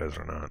know if it is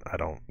or not. I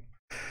don't.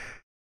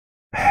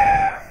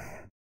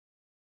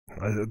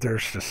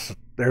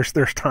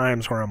 There's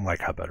times where I'm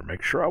like, I better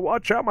make sure I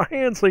watch out my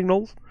hand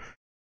signals.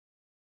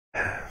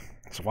 I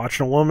was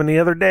watching a woman the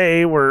other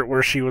day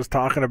where she was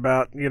talking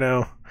about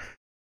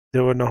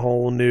doing the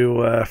whole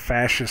new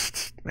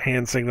fascist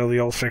hand signal, the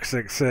old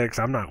 666.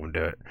 I'm not going to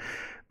do it.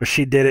 But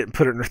she did it and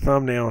put it in her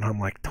thumbnail, and I'm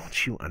like,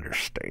 don't you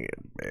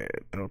understand, man?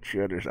 Don't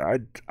you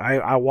understand?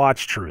 I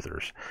watch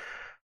truthers.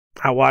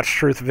 I watch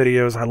truth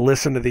videos. I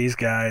listen to these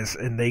guys,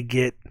 and they'll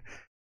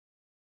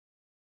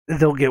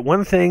get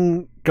one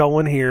thing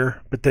going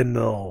here, but then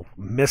they'll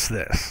miss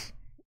this.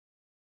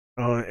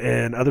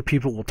 And other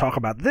people will talk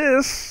about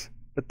this,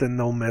 but then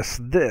they'll miss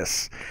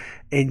this.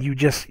 And you're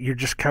just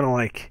kind of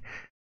like,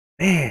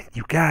 man,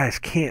 you guys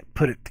can't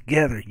put it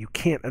together. You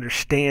can't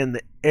understand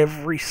that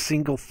every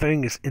single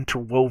thing is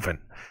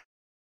interwoven.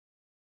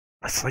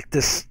 It's like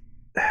this.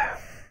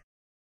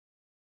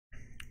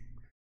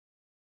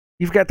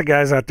 You've got the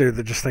guys out there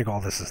that just think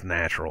all this is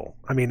natural.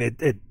 I mean,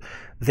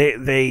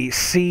 they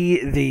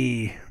see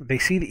the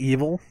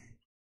evil,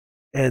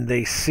 and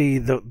they see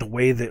the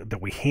way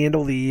that we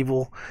handle the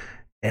evil,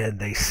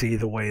 and they see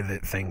the way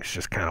that things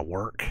just kind of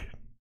work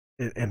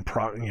in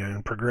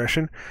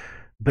progression.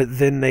 But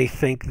then they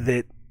think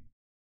that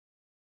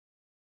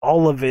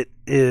all of it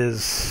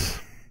is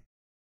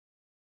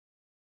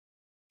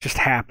just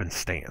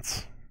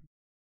happenstance.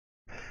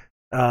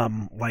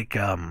 Like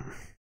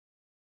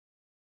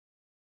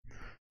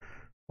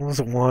what was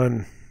the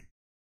one?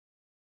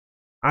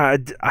 I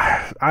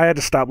had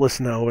to stop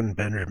listening to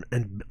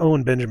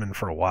Owen Benjamin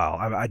for a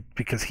while.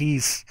 Because he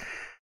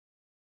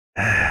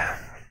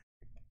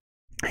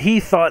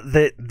thought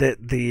that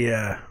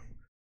the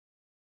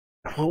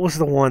what was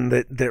the one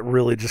that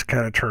really just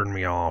kind of turned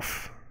me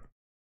off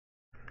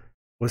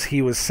was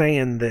he was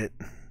saying that,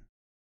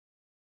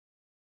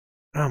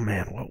 oh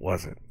man, what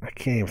was it? I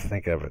can't even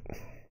think of it.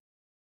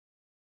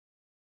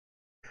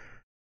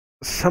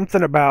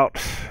 Something about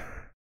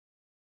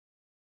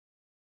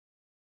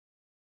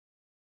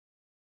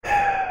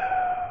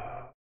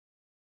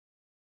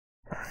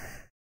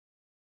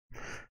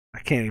I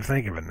can't even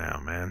think of it now,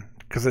 man.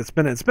 Because it's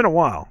been a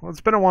while.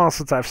 It's been a while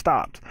since I've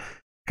stopped.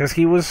 Because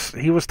he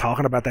was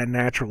talking about that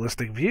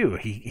naturalistic view.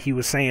 He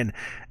was saying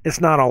it's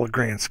not all a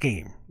grand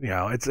scheme.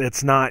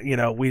 It's not.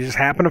 We just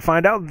happen to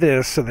find out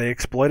this, so they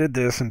exploited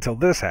this until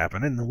this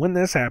happened, and when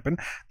this happened,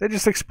 they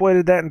just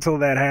exploited that until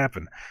that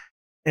happened.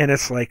 And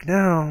it's like,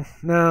 no,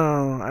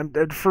 no,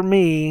 for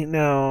me,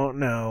 no,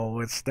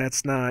 no,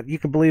 that's not. You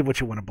can believe what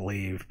you want to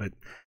believe, but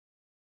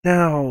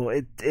no,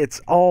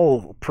 it's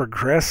all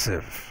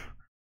progressive.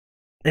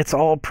 It's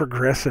all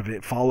progressive.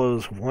 It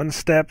follows one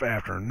step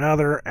after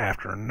another,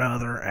 after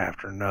another,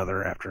 after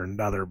another, after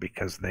another,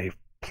 because they've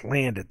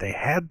planned it. They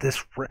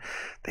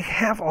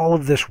have all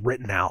of this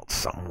written out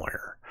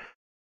somewhere,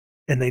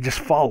 and they just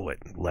follow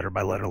it letter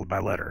by letter by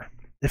letter.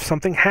 If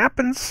something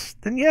happens,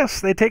 then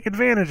yes, they take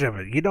advantage of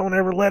it. You don't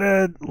ever let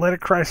a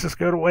crisis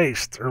go to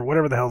waste, or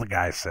whatever the hell the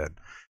guy said.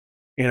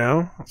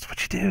 That's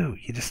what you do.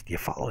 You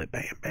follow it.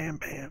 Bam, bam,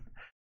 bam.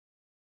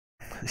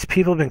 These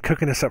people have been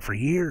cooking this up for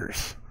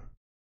years.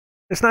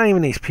 It's not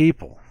even these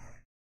people.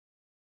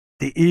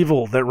 The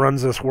evil that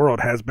runs this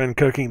world has been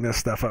cooking this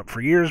stuff up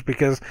for years,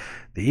 because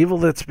the evil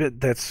that's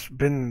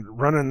been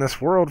running this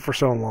world for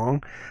so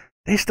long,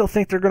 they still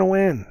think they're going to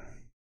win.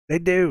 They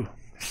do.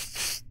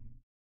 It's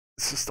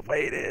just the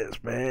way it is,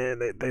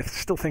 man. They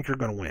still think they're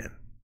going to win.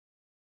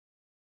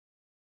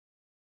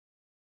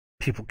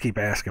 People keep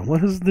asking, "Why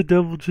doesn't the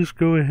devil just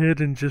go ahead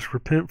and just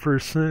repent for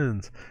his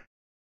sins?"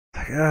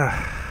 Like,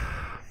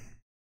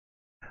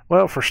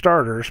 well, for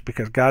starters,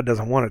 because God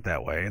doesn't want it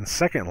that way, and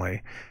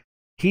secondly,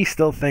 he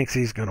still thinks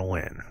he's going to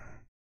win.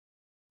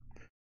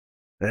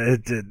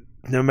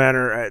 No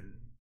matter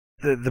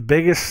the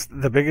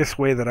biggest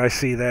way that I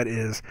see that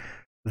is,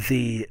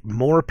 the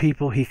more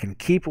people he can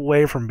keep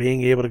away from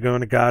being able to go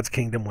into God's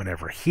kingdom,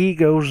 whenever he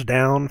goes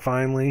down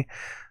finally,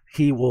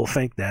 he will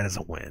think that is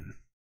a win.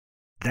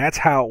 That's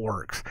how it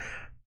works.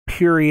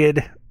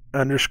 Period,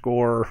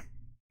 underscore,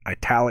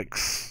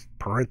 italics,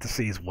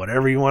 parentheses,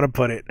 whatever you want to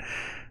put it,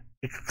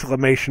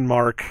 exclamation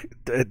mark.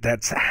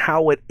 That's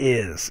how it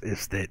is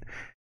that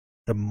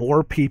the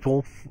more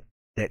people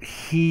that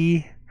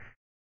he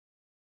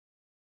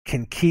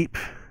can keep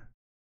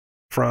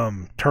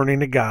from turning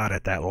to God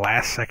at that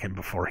last second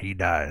before he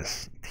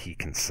dies, he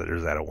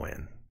considers that a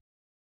win.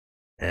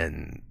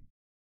 And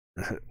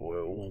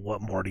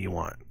what more do you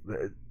want?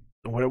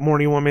 What more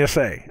do you want me to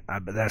say?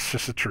 That's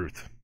just the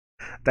truth.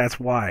 That's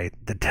why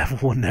the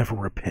devil will never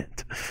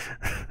repent.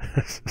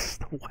 This is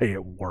the way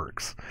it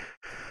works.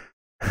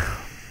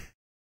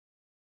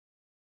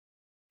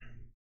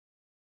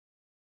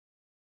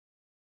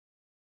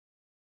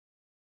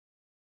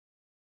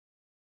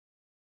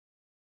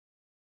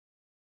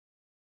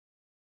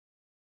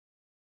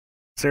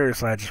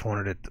 Seriously, I just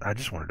wanted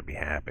to be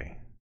happy.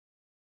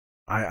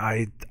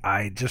 I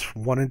just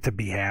wanted to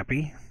be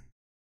happy.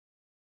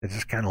 I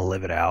just kind of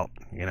live it out.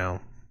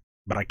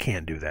 But I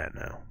can't do that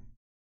now.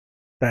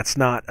 That's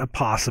not a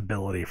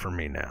possibility for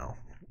me now.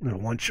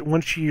 Once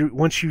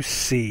you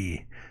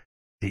see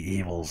the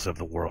evils of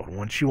the world,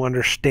 once you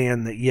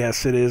understand that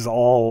yes, it is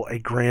all a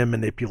grand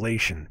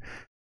manipulation,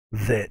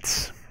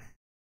 that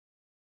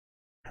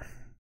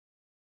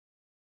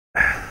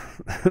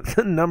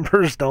the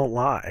numbers don't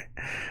lie.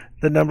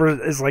 The numbers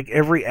is like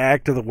every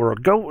act of the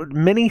world. Go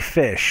Mini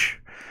Fish.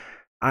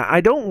 I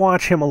don't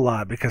watch him a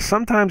lot because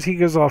sometimes he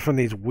goes off on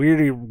these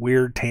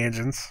weird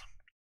tangents.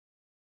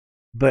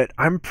 But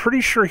I'm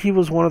pretty sure he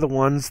was one of the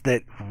ones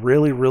that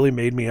really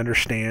made me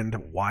understand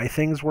why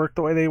things work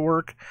the way they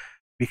work,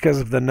 because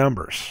of the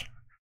numbers.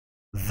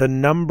 The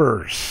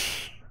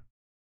numbers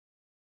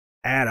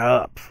add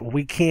up.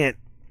 We can't.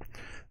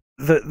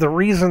 The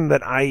reason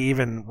that I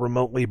even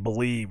remotely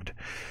believed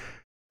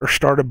or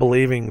started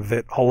believing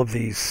that all of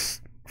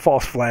these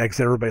false flags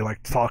that everybody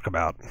like to talk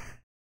about,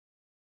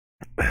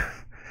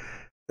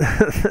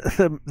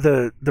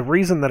 the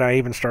reason that I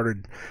even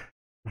started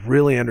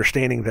really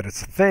understanding that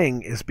it's a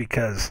thing is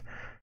because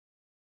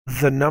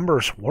the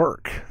numbers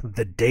work,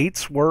 the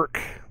dates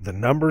work, the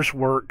numbers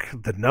work,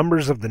 the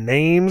numbers of the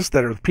names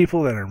that are the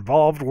people that are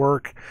involved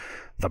work,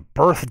 the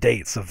birth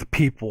dates of the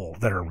people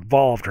that are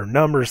involved are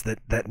numbers that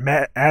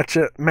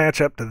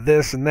match up to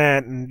this and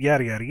that and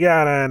yada yada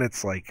yada, and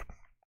it's like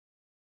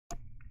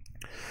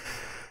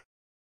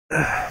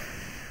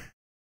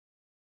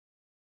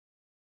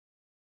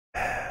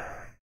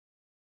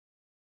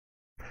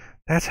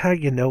That's how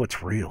you know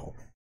it's real.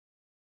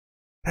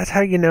 That's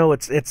how you know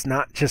it's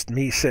not just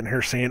me sitting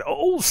here saying,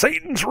 "Oh,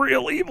 Satan's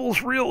real,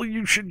 evil's real.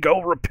 You should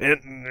go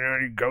repent and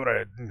you go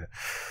to."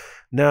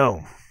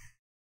 No,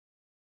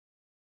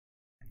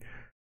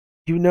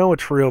 you know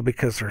it's real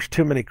because there's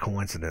too many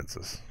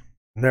coincidences.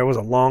 And there was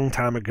a long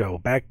time ago,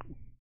 back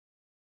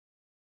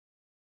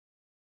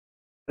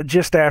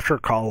just after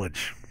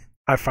college,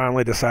 I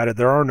finally decided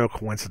there are no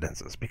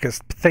coincidences because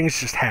things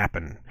just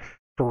happen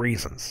for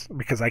reasons.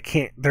 Because I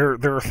can't. There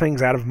are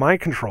things out of my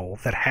control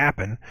that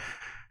happen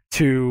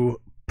to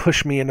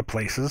push me into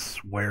places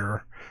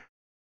where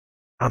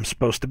I'm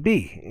supposed to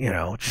be.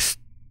 Just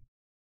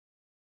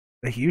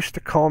they used to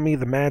call me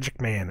the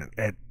Magic Man.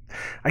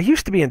 I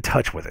used to be in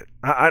touch with it.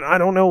 I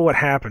don't know what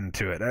happened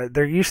to it.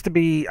 I used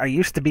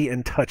to be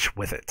in touch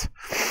with it.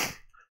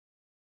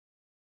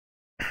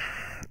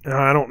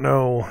 I don't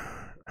know.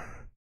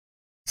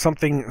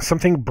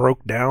 Something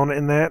broke down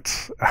in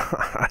that.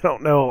 I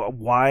don't know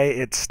why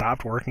it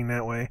stopped working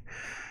that way.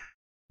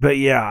 But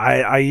yeah,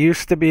 I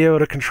used to be able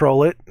to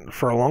control it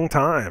for a long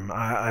time.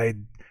 I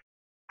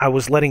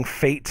was letting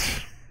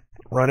fate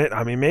run it.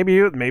 I mean,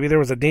 maybe there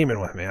was a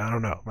demon with me. I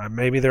don't know.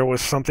 Maybe there was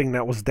something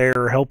that was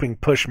there helping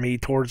push me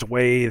towards a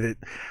way that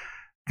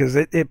because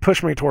it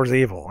pushed me towards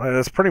evil.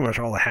 That's pretty much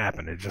all that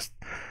happened.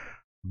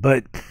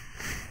 But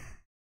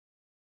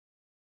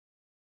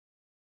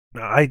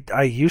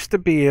I used to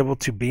be able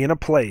to be in a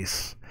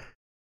place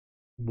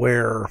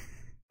where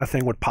a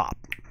thing would pop,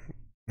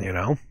 you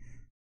know,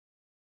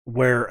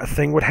 where a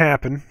thing would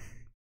happen,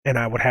 and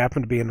I would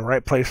happen to be in the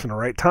right place in the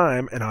right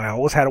time, and I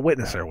always had a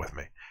witness there with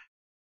me.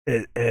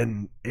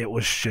 And it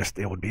was just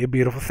it would be a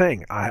beautiful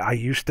thing. I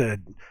used to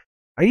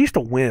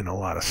win a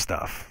lot of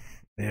stuff,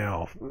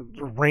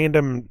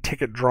 random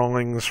ticket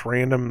drawings,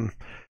 random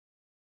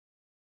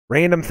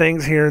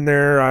things here and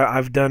there.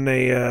 I've done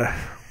a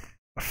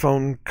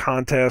phone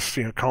contest,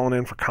 calling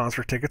in for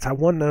concert tickets. I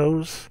won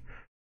those.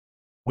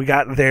 We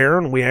got there,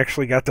 and we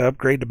actually got to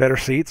upgrade to better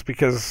seats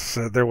because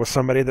there was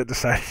somebody that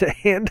decided to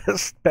hand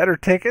us better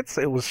tickets.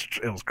 It was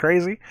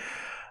crazy.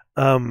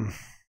 Um,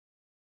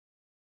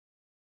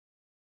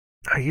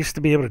 I used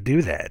to be able to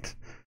do that.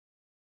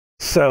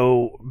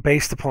 So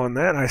based upon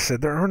that, I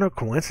said there are no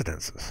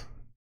coincidences.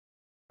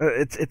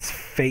 It's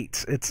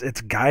fate.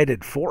 It's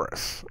guided for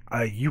us.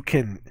 You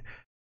can.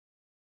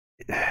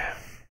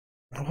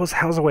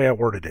 How's the way I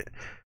worded it?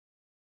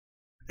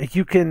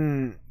 You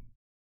can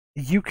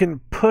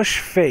push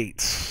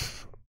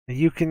fates.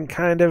 You can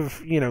kind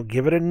of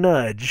give it a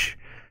nudge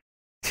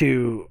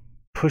to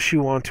push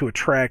you onto a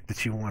track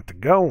that you want to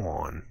go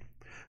on.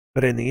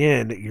 But in the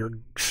end, you're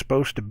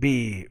supposed to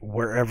be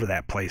wherever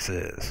that place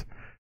is.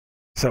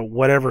 So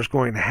whatever's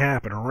going to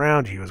happen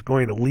around you is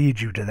going to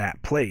lead you to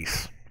that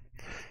place.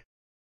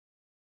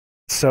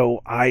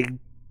 So I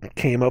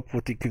came up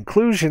with the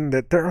conclusion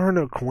that there are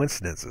no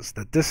coincidences,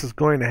 that this is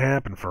going to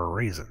happen for a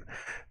reason.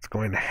 It's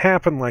going to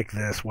happen like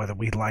this whether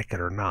we like it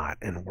or not,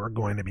 and we're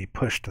going to be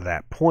pushed to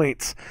that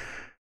point,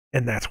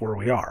 and that's where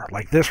we are.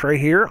 Like this right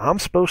here, I'm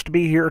supposed to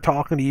be here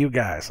talking to you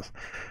guys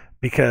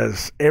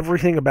because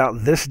everything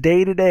about this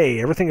day today,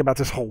 everything about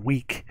this whole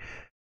week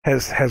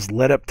has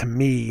led up to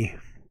me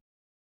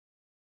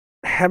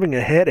having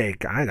a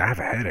headache. I have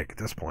a headache at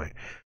this point.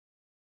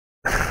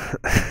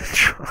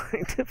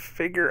 Trying to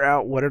figure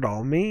out what it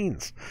all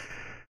means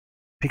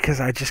because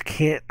I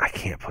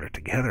can't put it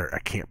together. I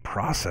can't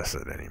process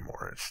it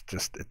anymore.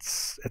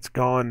 It's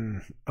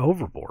gone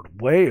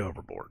overboard, way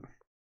overboard.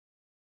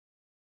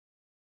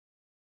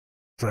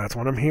 So that's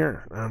what I'm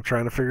here. I'm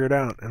trying to figure it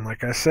out. And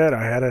like I said,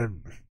 I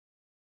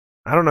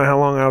don't know how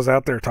long I was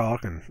out there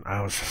talking.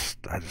 I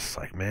just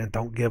like, man,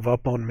 don't give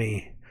up on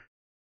me.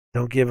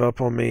 Don't give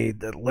up on me.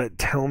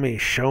 Tell me,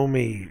 show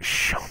me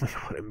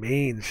what it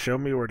means. Show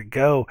me where to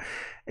go.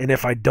 And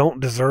if I don't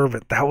deserve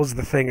it, that was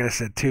the thing I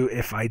said too.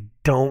 If I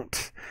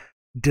don't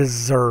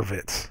deserve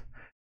it,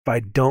 if I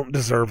don't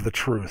deserve the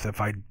truth,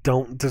 if I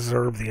don't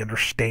deserve the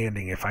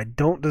understanding, if I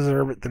don't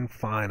deserve it, then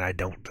fine, I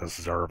don't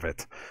deserve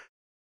it.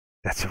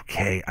 That's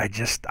okay. I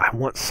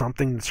want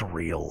something that's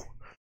real.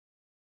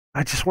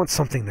 I just want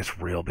something that's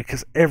real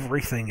because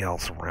everything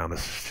else around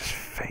us is just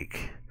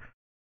fake.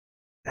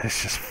 And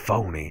it's just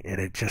phony, and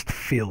it just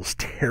feels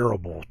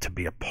terrible to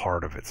be a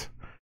part of it.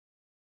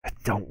 I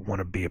don't want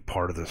to be a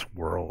part of this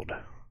world.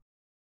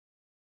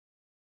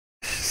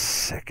 It's just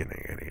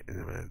sickening.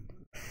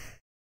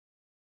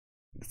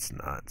 It's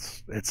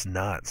nuts. It's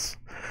nuts.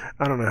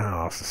 I don't know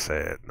how else to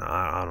say it.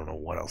 I don't know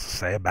what else to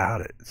say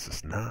about it. It's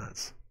just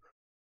nuts.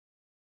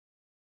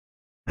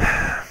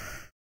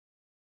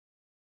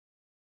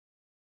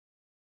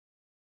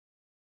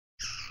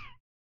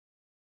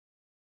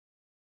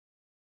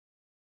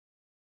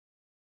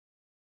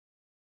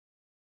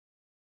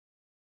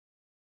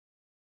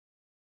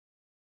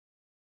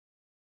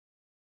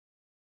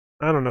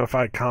 I don't know if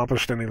I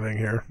accomplished anything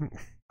here.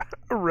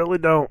 I really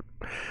don't.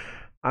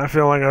 I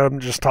feel like I'm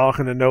just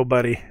talking to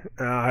nobody.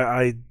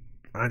 I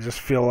just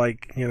feel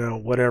like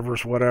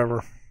whatever's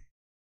whatever.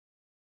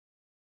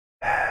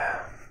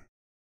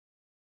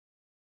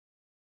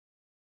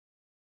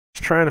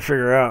 Just trying to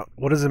figure out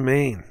what does it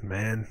mean,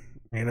 man.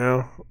 You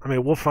know, I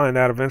mean, we'll find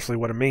out eventually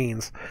what it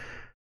means,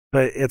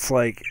 but it's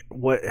like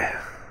what.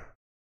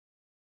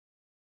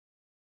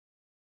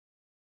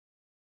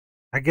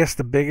 I guess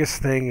the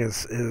biggest thing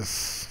is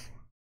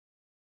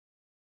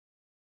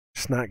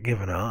just not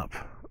giving up.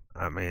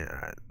 I mean,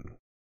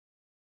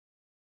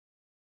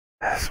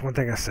 that's one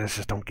thing I say is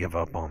just don't give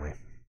up on me.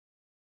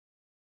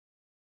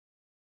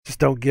 Just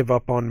don't give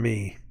up on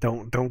me.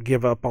 Don't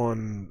give up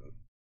on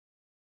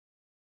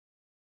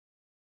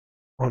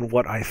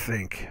what I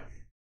think.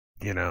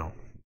 You know,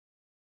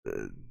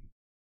 uh,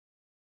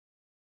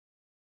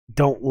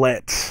 don't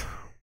let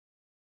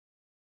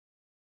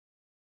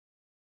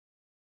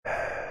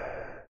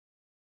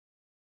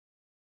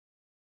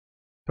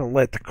don't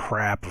let the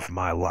crap of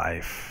my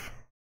life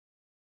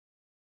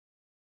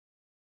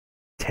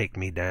take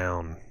me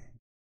down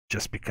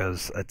just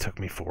because it took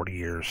me 40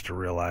 years to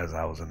realize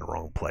I was in the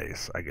wrong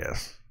place, I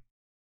guess.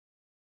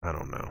 I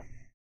don't know.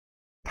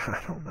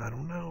 I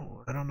don't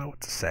know. I don't know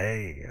what to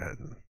say.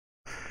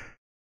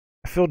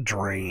 I feel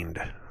drained.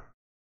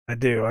 I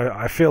do.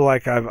 I feel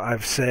like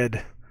I've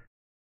said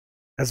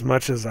as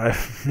much as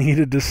I've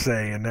needed to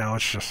say, and now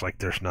it's just like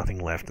there's nothing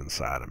left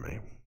inside of me.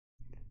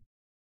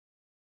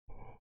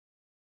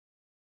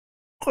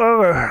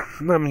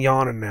 I'm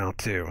yawning now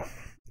too.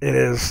 It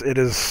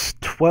is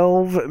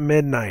 12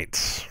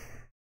 midnights.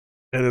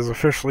 It is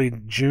officially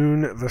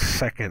June the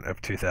 2nd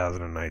of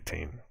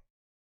 2019.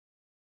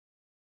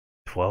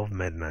 12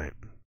 midnight.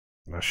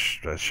 I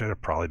should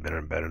have probably been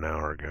in bed an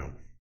hour ago.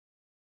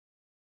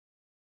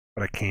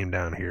 But I came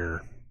down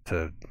here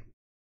to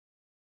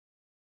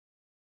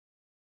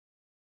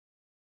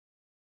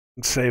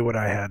say what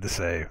I had to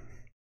say.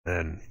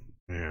 And,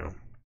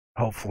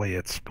 hopefully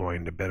it's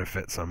going to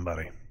benefit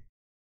somebody.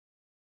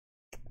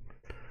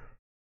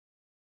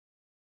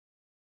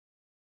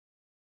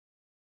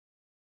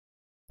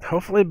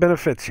 Hopefully it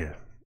benefits you.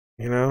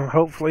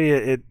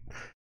 Hopefully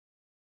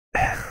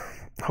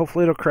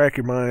hopefully it'll crack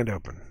your mind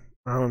open.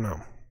 I don't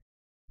know.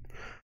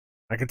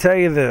 I can tell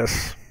you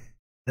this,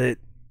 that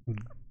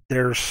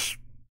there's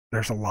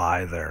a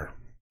lie there.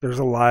 There's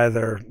a lie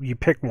there. You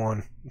pick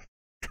one.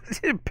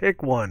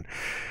 Pick one.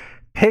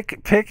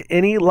 Pick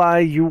any lie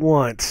you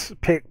want.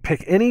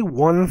 Pick any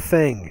one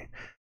thing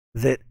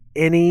that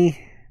anybody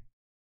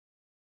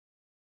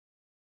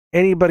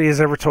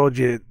has ever told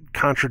you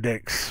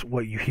contradicts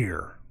what you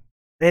hear.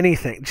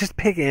 Anything. Just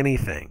pick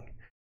anything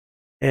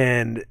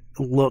and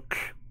look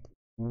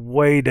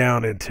way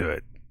down into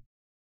it.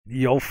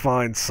 You'll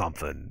find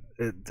something.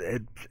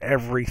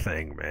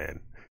 Everything,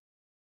 man.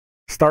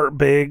 Start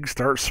big,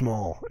 start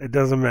small. It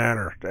doesn't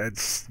matter.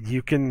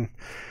 You can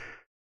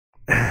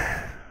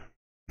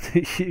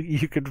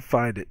you can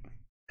find it.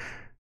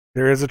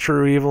 There is a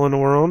true evil in the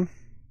world.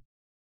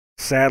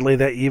 Sadly,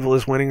 that evil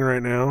is winning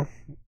right now.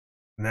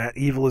 And that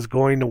evil is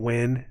going to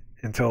win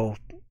until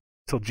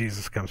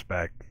Jesus comes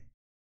back.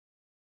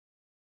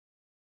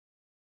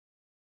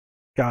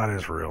 God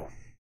is real.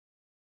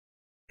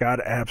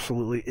 God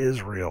absolutely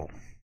is real.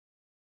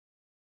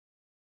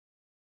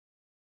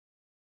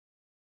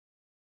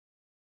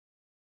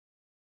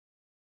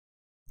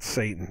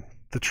 Satan,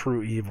 the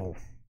true evil.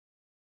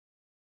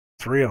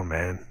 It's real,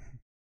 man.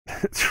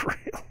 It's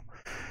real.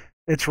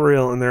 It's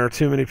real, and there are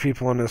too many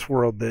people in this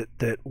world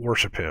that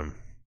worship him.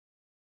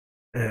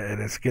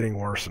 And it's getting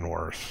worse and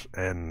worse.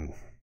 And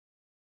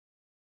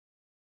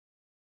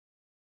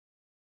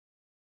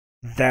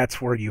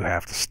that's where you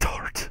have to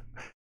start.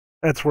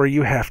 That's where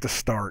you have to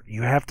start.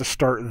 You have to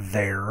start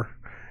there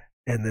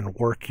and then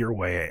work your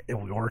way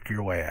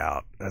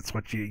out. That's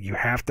what you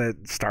have to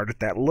start at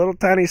that little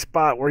tiny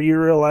spot where you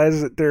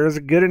realize that there is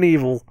a good and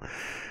evil.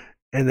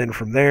 And then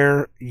from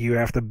there, you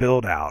have to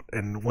build out.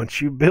 And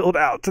once you build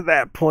out to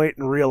that point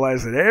and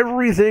realize that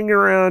everything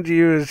around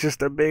you is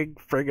just a big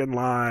friggin'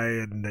 lie,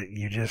 and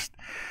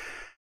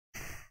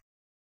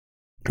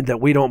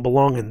that we don't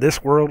belong in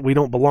this world, we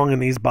don't belong in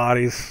these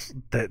bodies,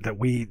 that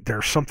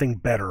there's something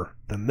better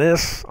than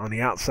this on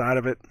the outside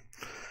of it,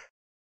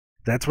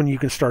 that's when you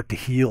can start to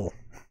heal.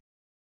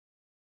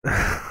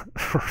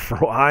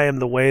 for I am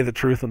the way, the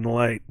truth, and the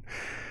light.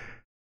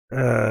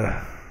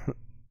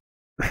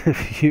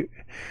 If you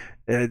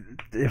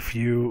if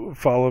you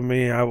follow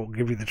me, I will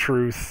give you the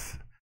truth,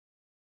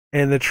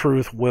 and the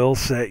truth will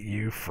set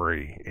you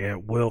free.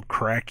 It will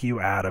crack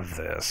you out of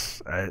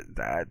this.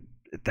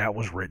 That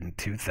was written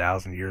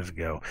 2,000 years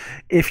ago.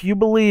 If you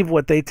believe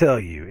what they tell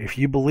you, if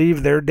you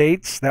believe their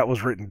dates, that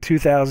was written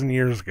 2,000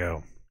 years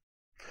ago.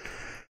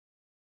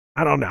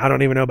 I don't know. I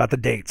don't even know about the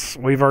dates.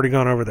 We've already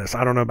gone over this.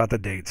 I don't know about the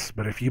dates.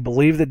 But if you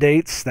believe the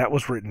dates, that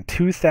was written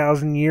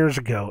 2,000 years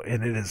ago,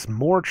 and it is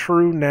more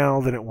true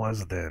now than it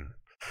was then.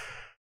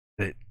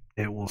 That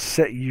it will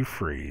set you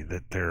free,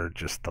 that they're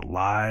just the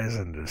lies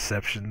and the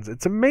deceptions.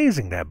 It's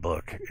amazing, that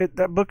book.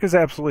 That book is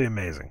absolutely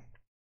amazing.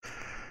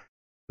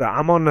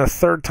 I'm on the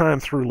third time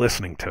through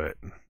listening to it,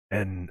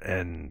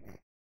 and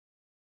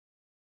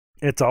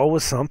it's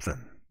always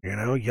something.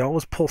 You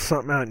always pull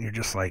something out, and you're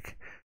just like,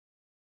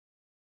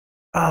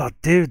 "Oh,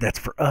 dude, that's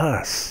for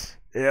us."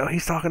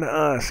 He's talking to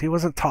us. He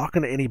wasn't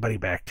talking to anybody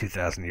back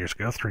 2,000 years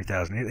ago,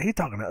 3,000 years. He's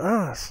talking to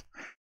us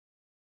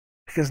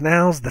because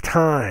now's the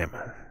time.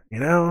 You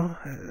know,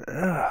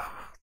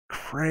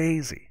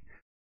 crazy.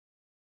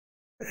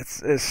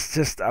 It's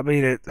just. I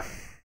mean, it.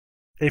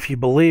 If you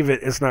believe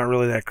it, it's not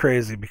really that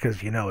crazy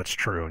because you know it's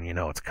true and you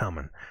know it's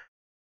coming.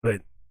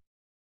 But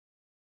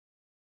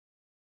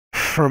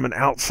from an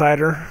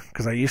outsider,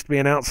 because I used to be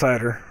an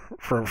outsider,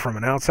 from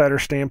an outsider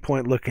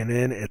standpoint looking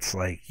in, it's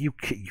like you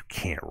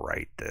can't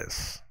write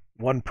this.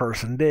 One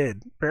person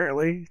did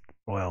apparently.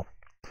 Well,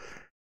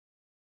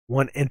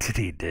 one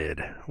entity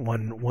did.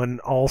 One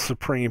all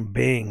supreme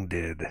being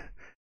did.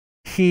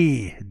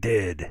 He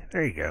did.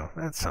 There you go.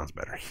 That sounds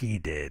better. He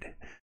did.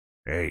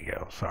 There you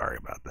go. Sorry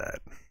about that.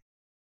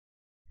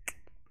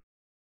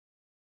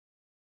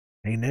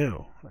 He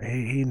knew.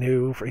 He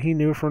knew. He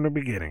knew from the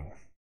beginning.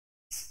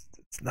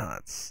 It's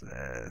nuts.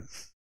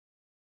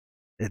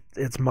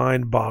 It's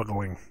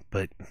mind-boggling,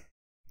 but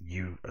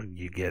you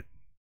get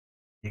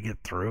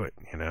through it.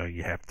 You know,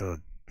 you have to.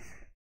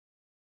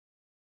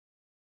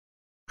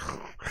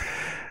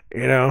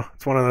 You know,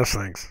 it's one of those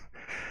things.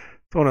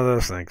 It's one of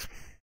those things.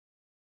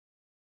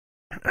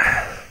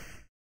 I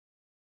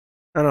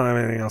don't have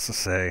anything else to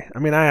say. I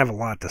mean, I have a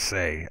lot to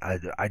say.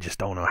 I just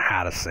don't know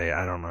how to say it.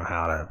 I don't know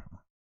how to.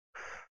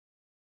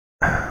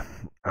 I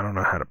don't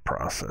know how to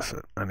process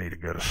it. I need to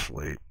go to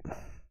sleep.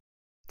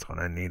 That's what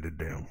I need to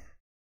do.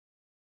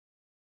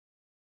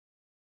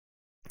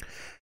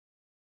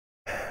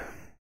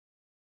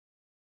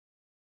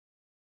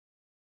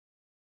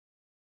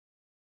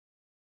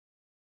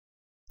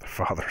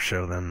 Father,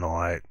 show them the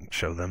light.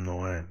 Show them the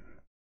way.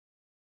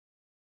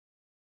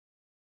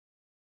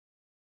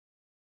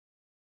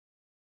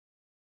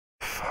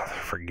 Father,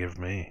 forgive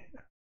me.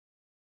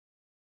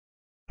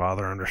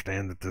 Father,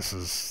 understand that this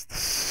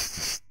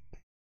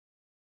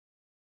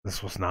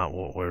was not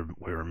what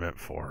we were meant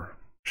for.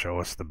 Show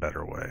us the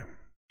better way.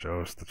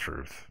 Show us the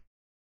truth.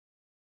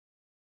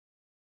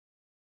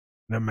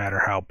 No matter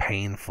how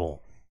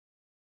painful,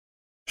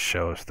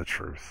 show us the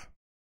truth.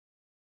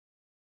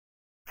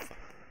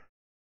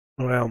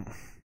 Well,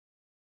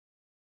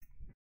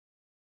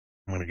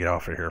 I'm gonna get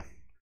off of here.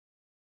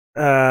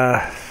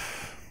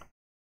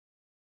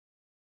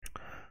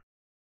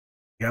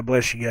 God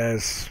bless you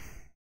guys.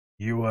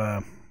 You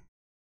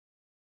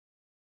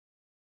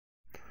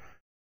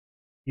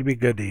you be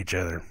good to each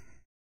other,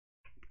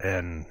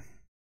 and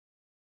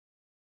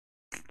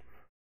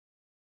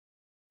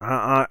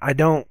I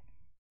don't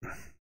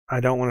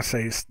want to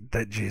say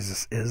that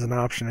Jesus is an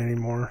option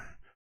anymore.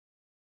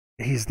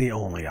 He's the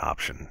only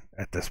option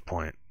at this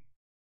point.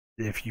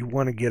 If you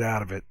want to get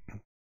out of it,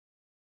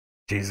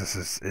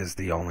 Jesus is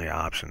the only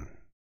option.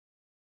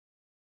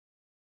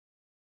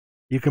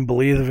 You can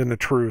believe in the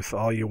truth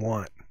all you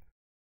want,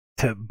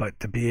 but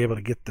to be able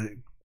to get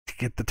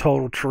the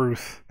total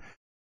truth,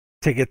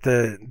 to get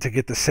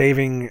the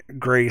saving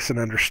grace and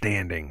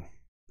understanding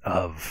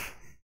of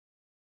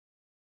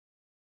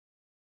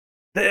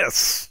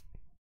this,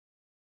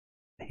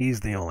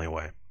 he's the only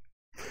way.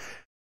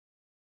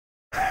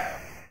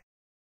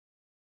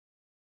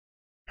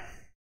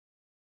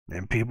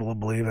 And people will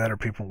believe that or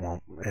people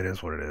won't. It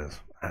is what it is.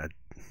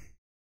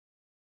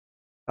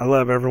 I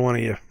love every one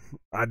of you.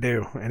 I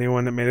do.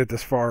 Anyone that made it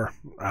this far,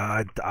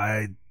 I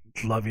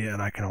love you,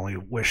 and I can only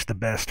wish the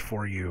best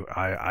for you.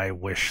 I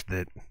wish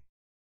that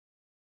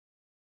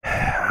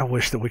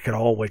we could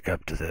all wake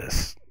up to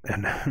this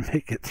and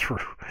make it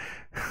through.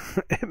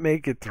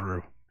 Make it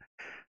through.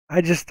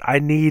 I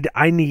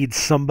need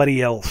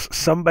somebody else,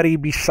 somebody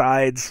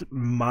besides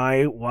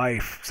my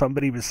wife,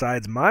 somebody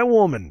besides my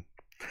woman.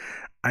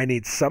 I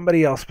need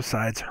somebody else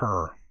besides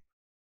her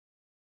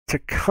to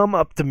come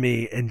up to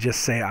me and just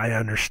say, I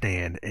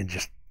understand, and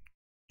just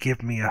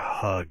give me a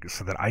hug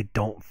so that I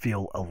don't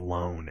feel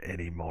alone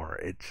anymore.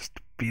 It just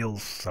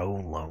feels so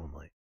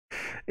lonely.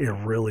 It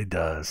really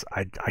does.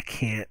 I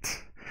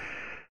can't.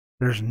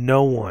 There's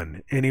no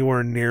one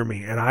anywhere near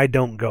me, and I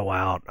don't go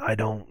out. I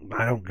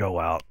don't go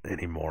out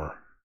anymore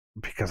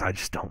because I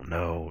just don't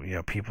know. You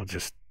know, people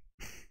just.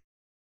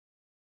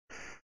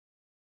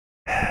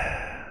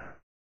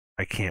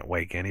 I can't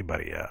wake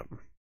anybody up.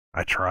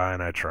 I try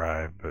and I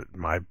try, but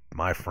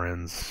my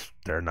friends,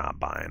 they're not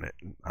buying it.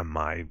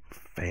 My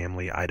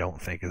family, I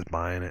don't think, is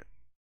buying it.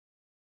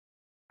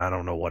 I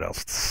don't know what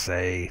else to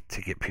say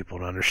to get people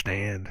to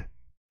understand.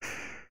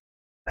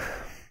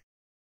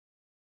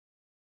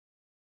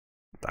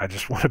 I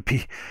just want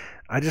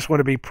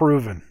to be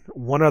proven.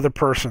 One other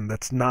person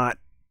that's not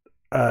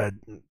a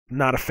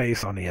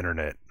face on the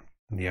internet.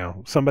 You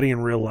know, somebody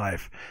in real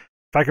life.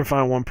 If I can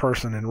find one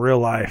person in real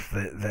life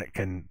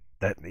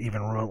that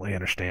even remotely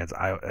understands,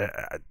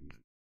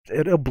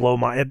 it'll blow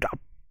my.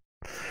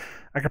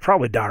 I could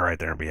probably die right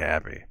there and be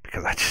happy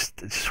because it's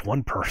just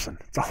one person.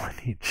 That's all I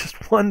need.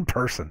 Just one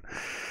person.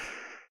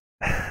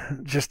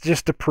 Just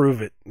to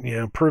prove it. You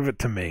know, prove it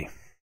to me.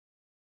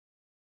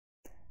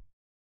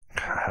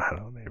 I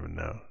don't even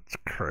know. It's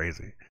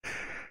crazy.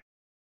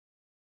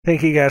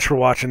 Thank you guys for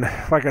watching.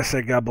 Like I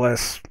said, God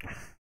bless.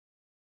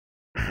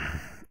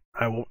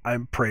 I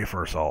pray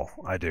for us all.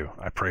 I do.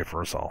 I pray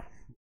for us all.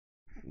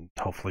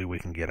 Hopefully we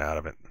can get out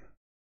of it.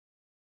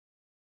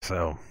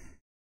 So,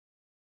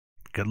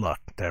 good luck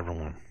to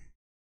everyone.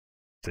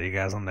 See you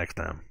guys on next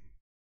time.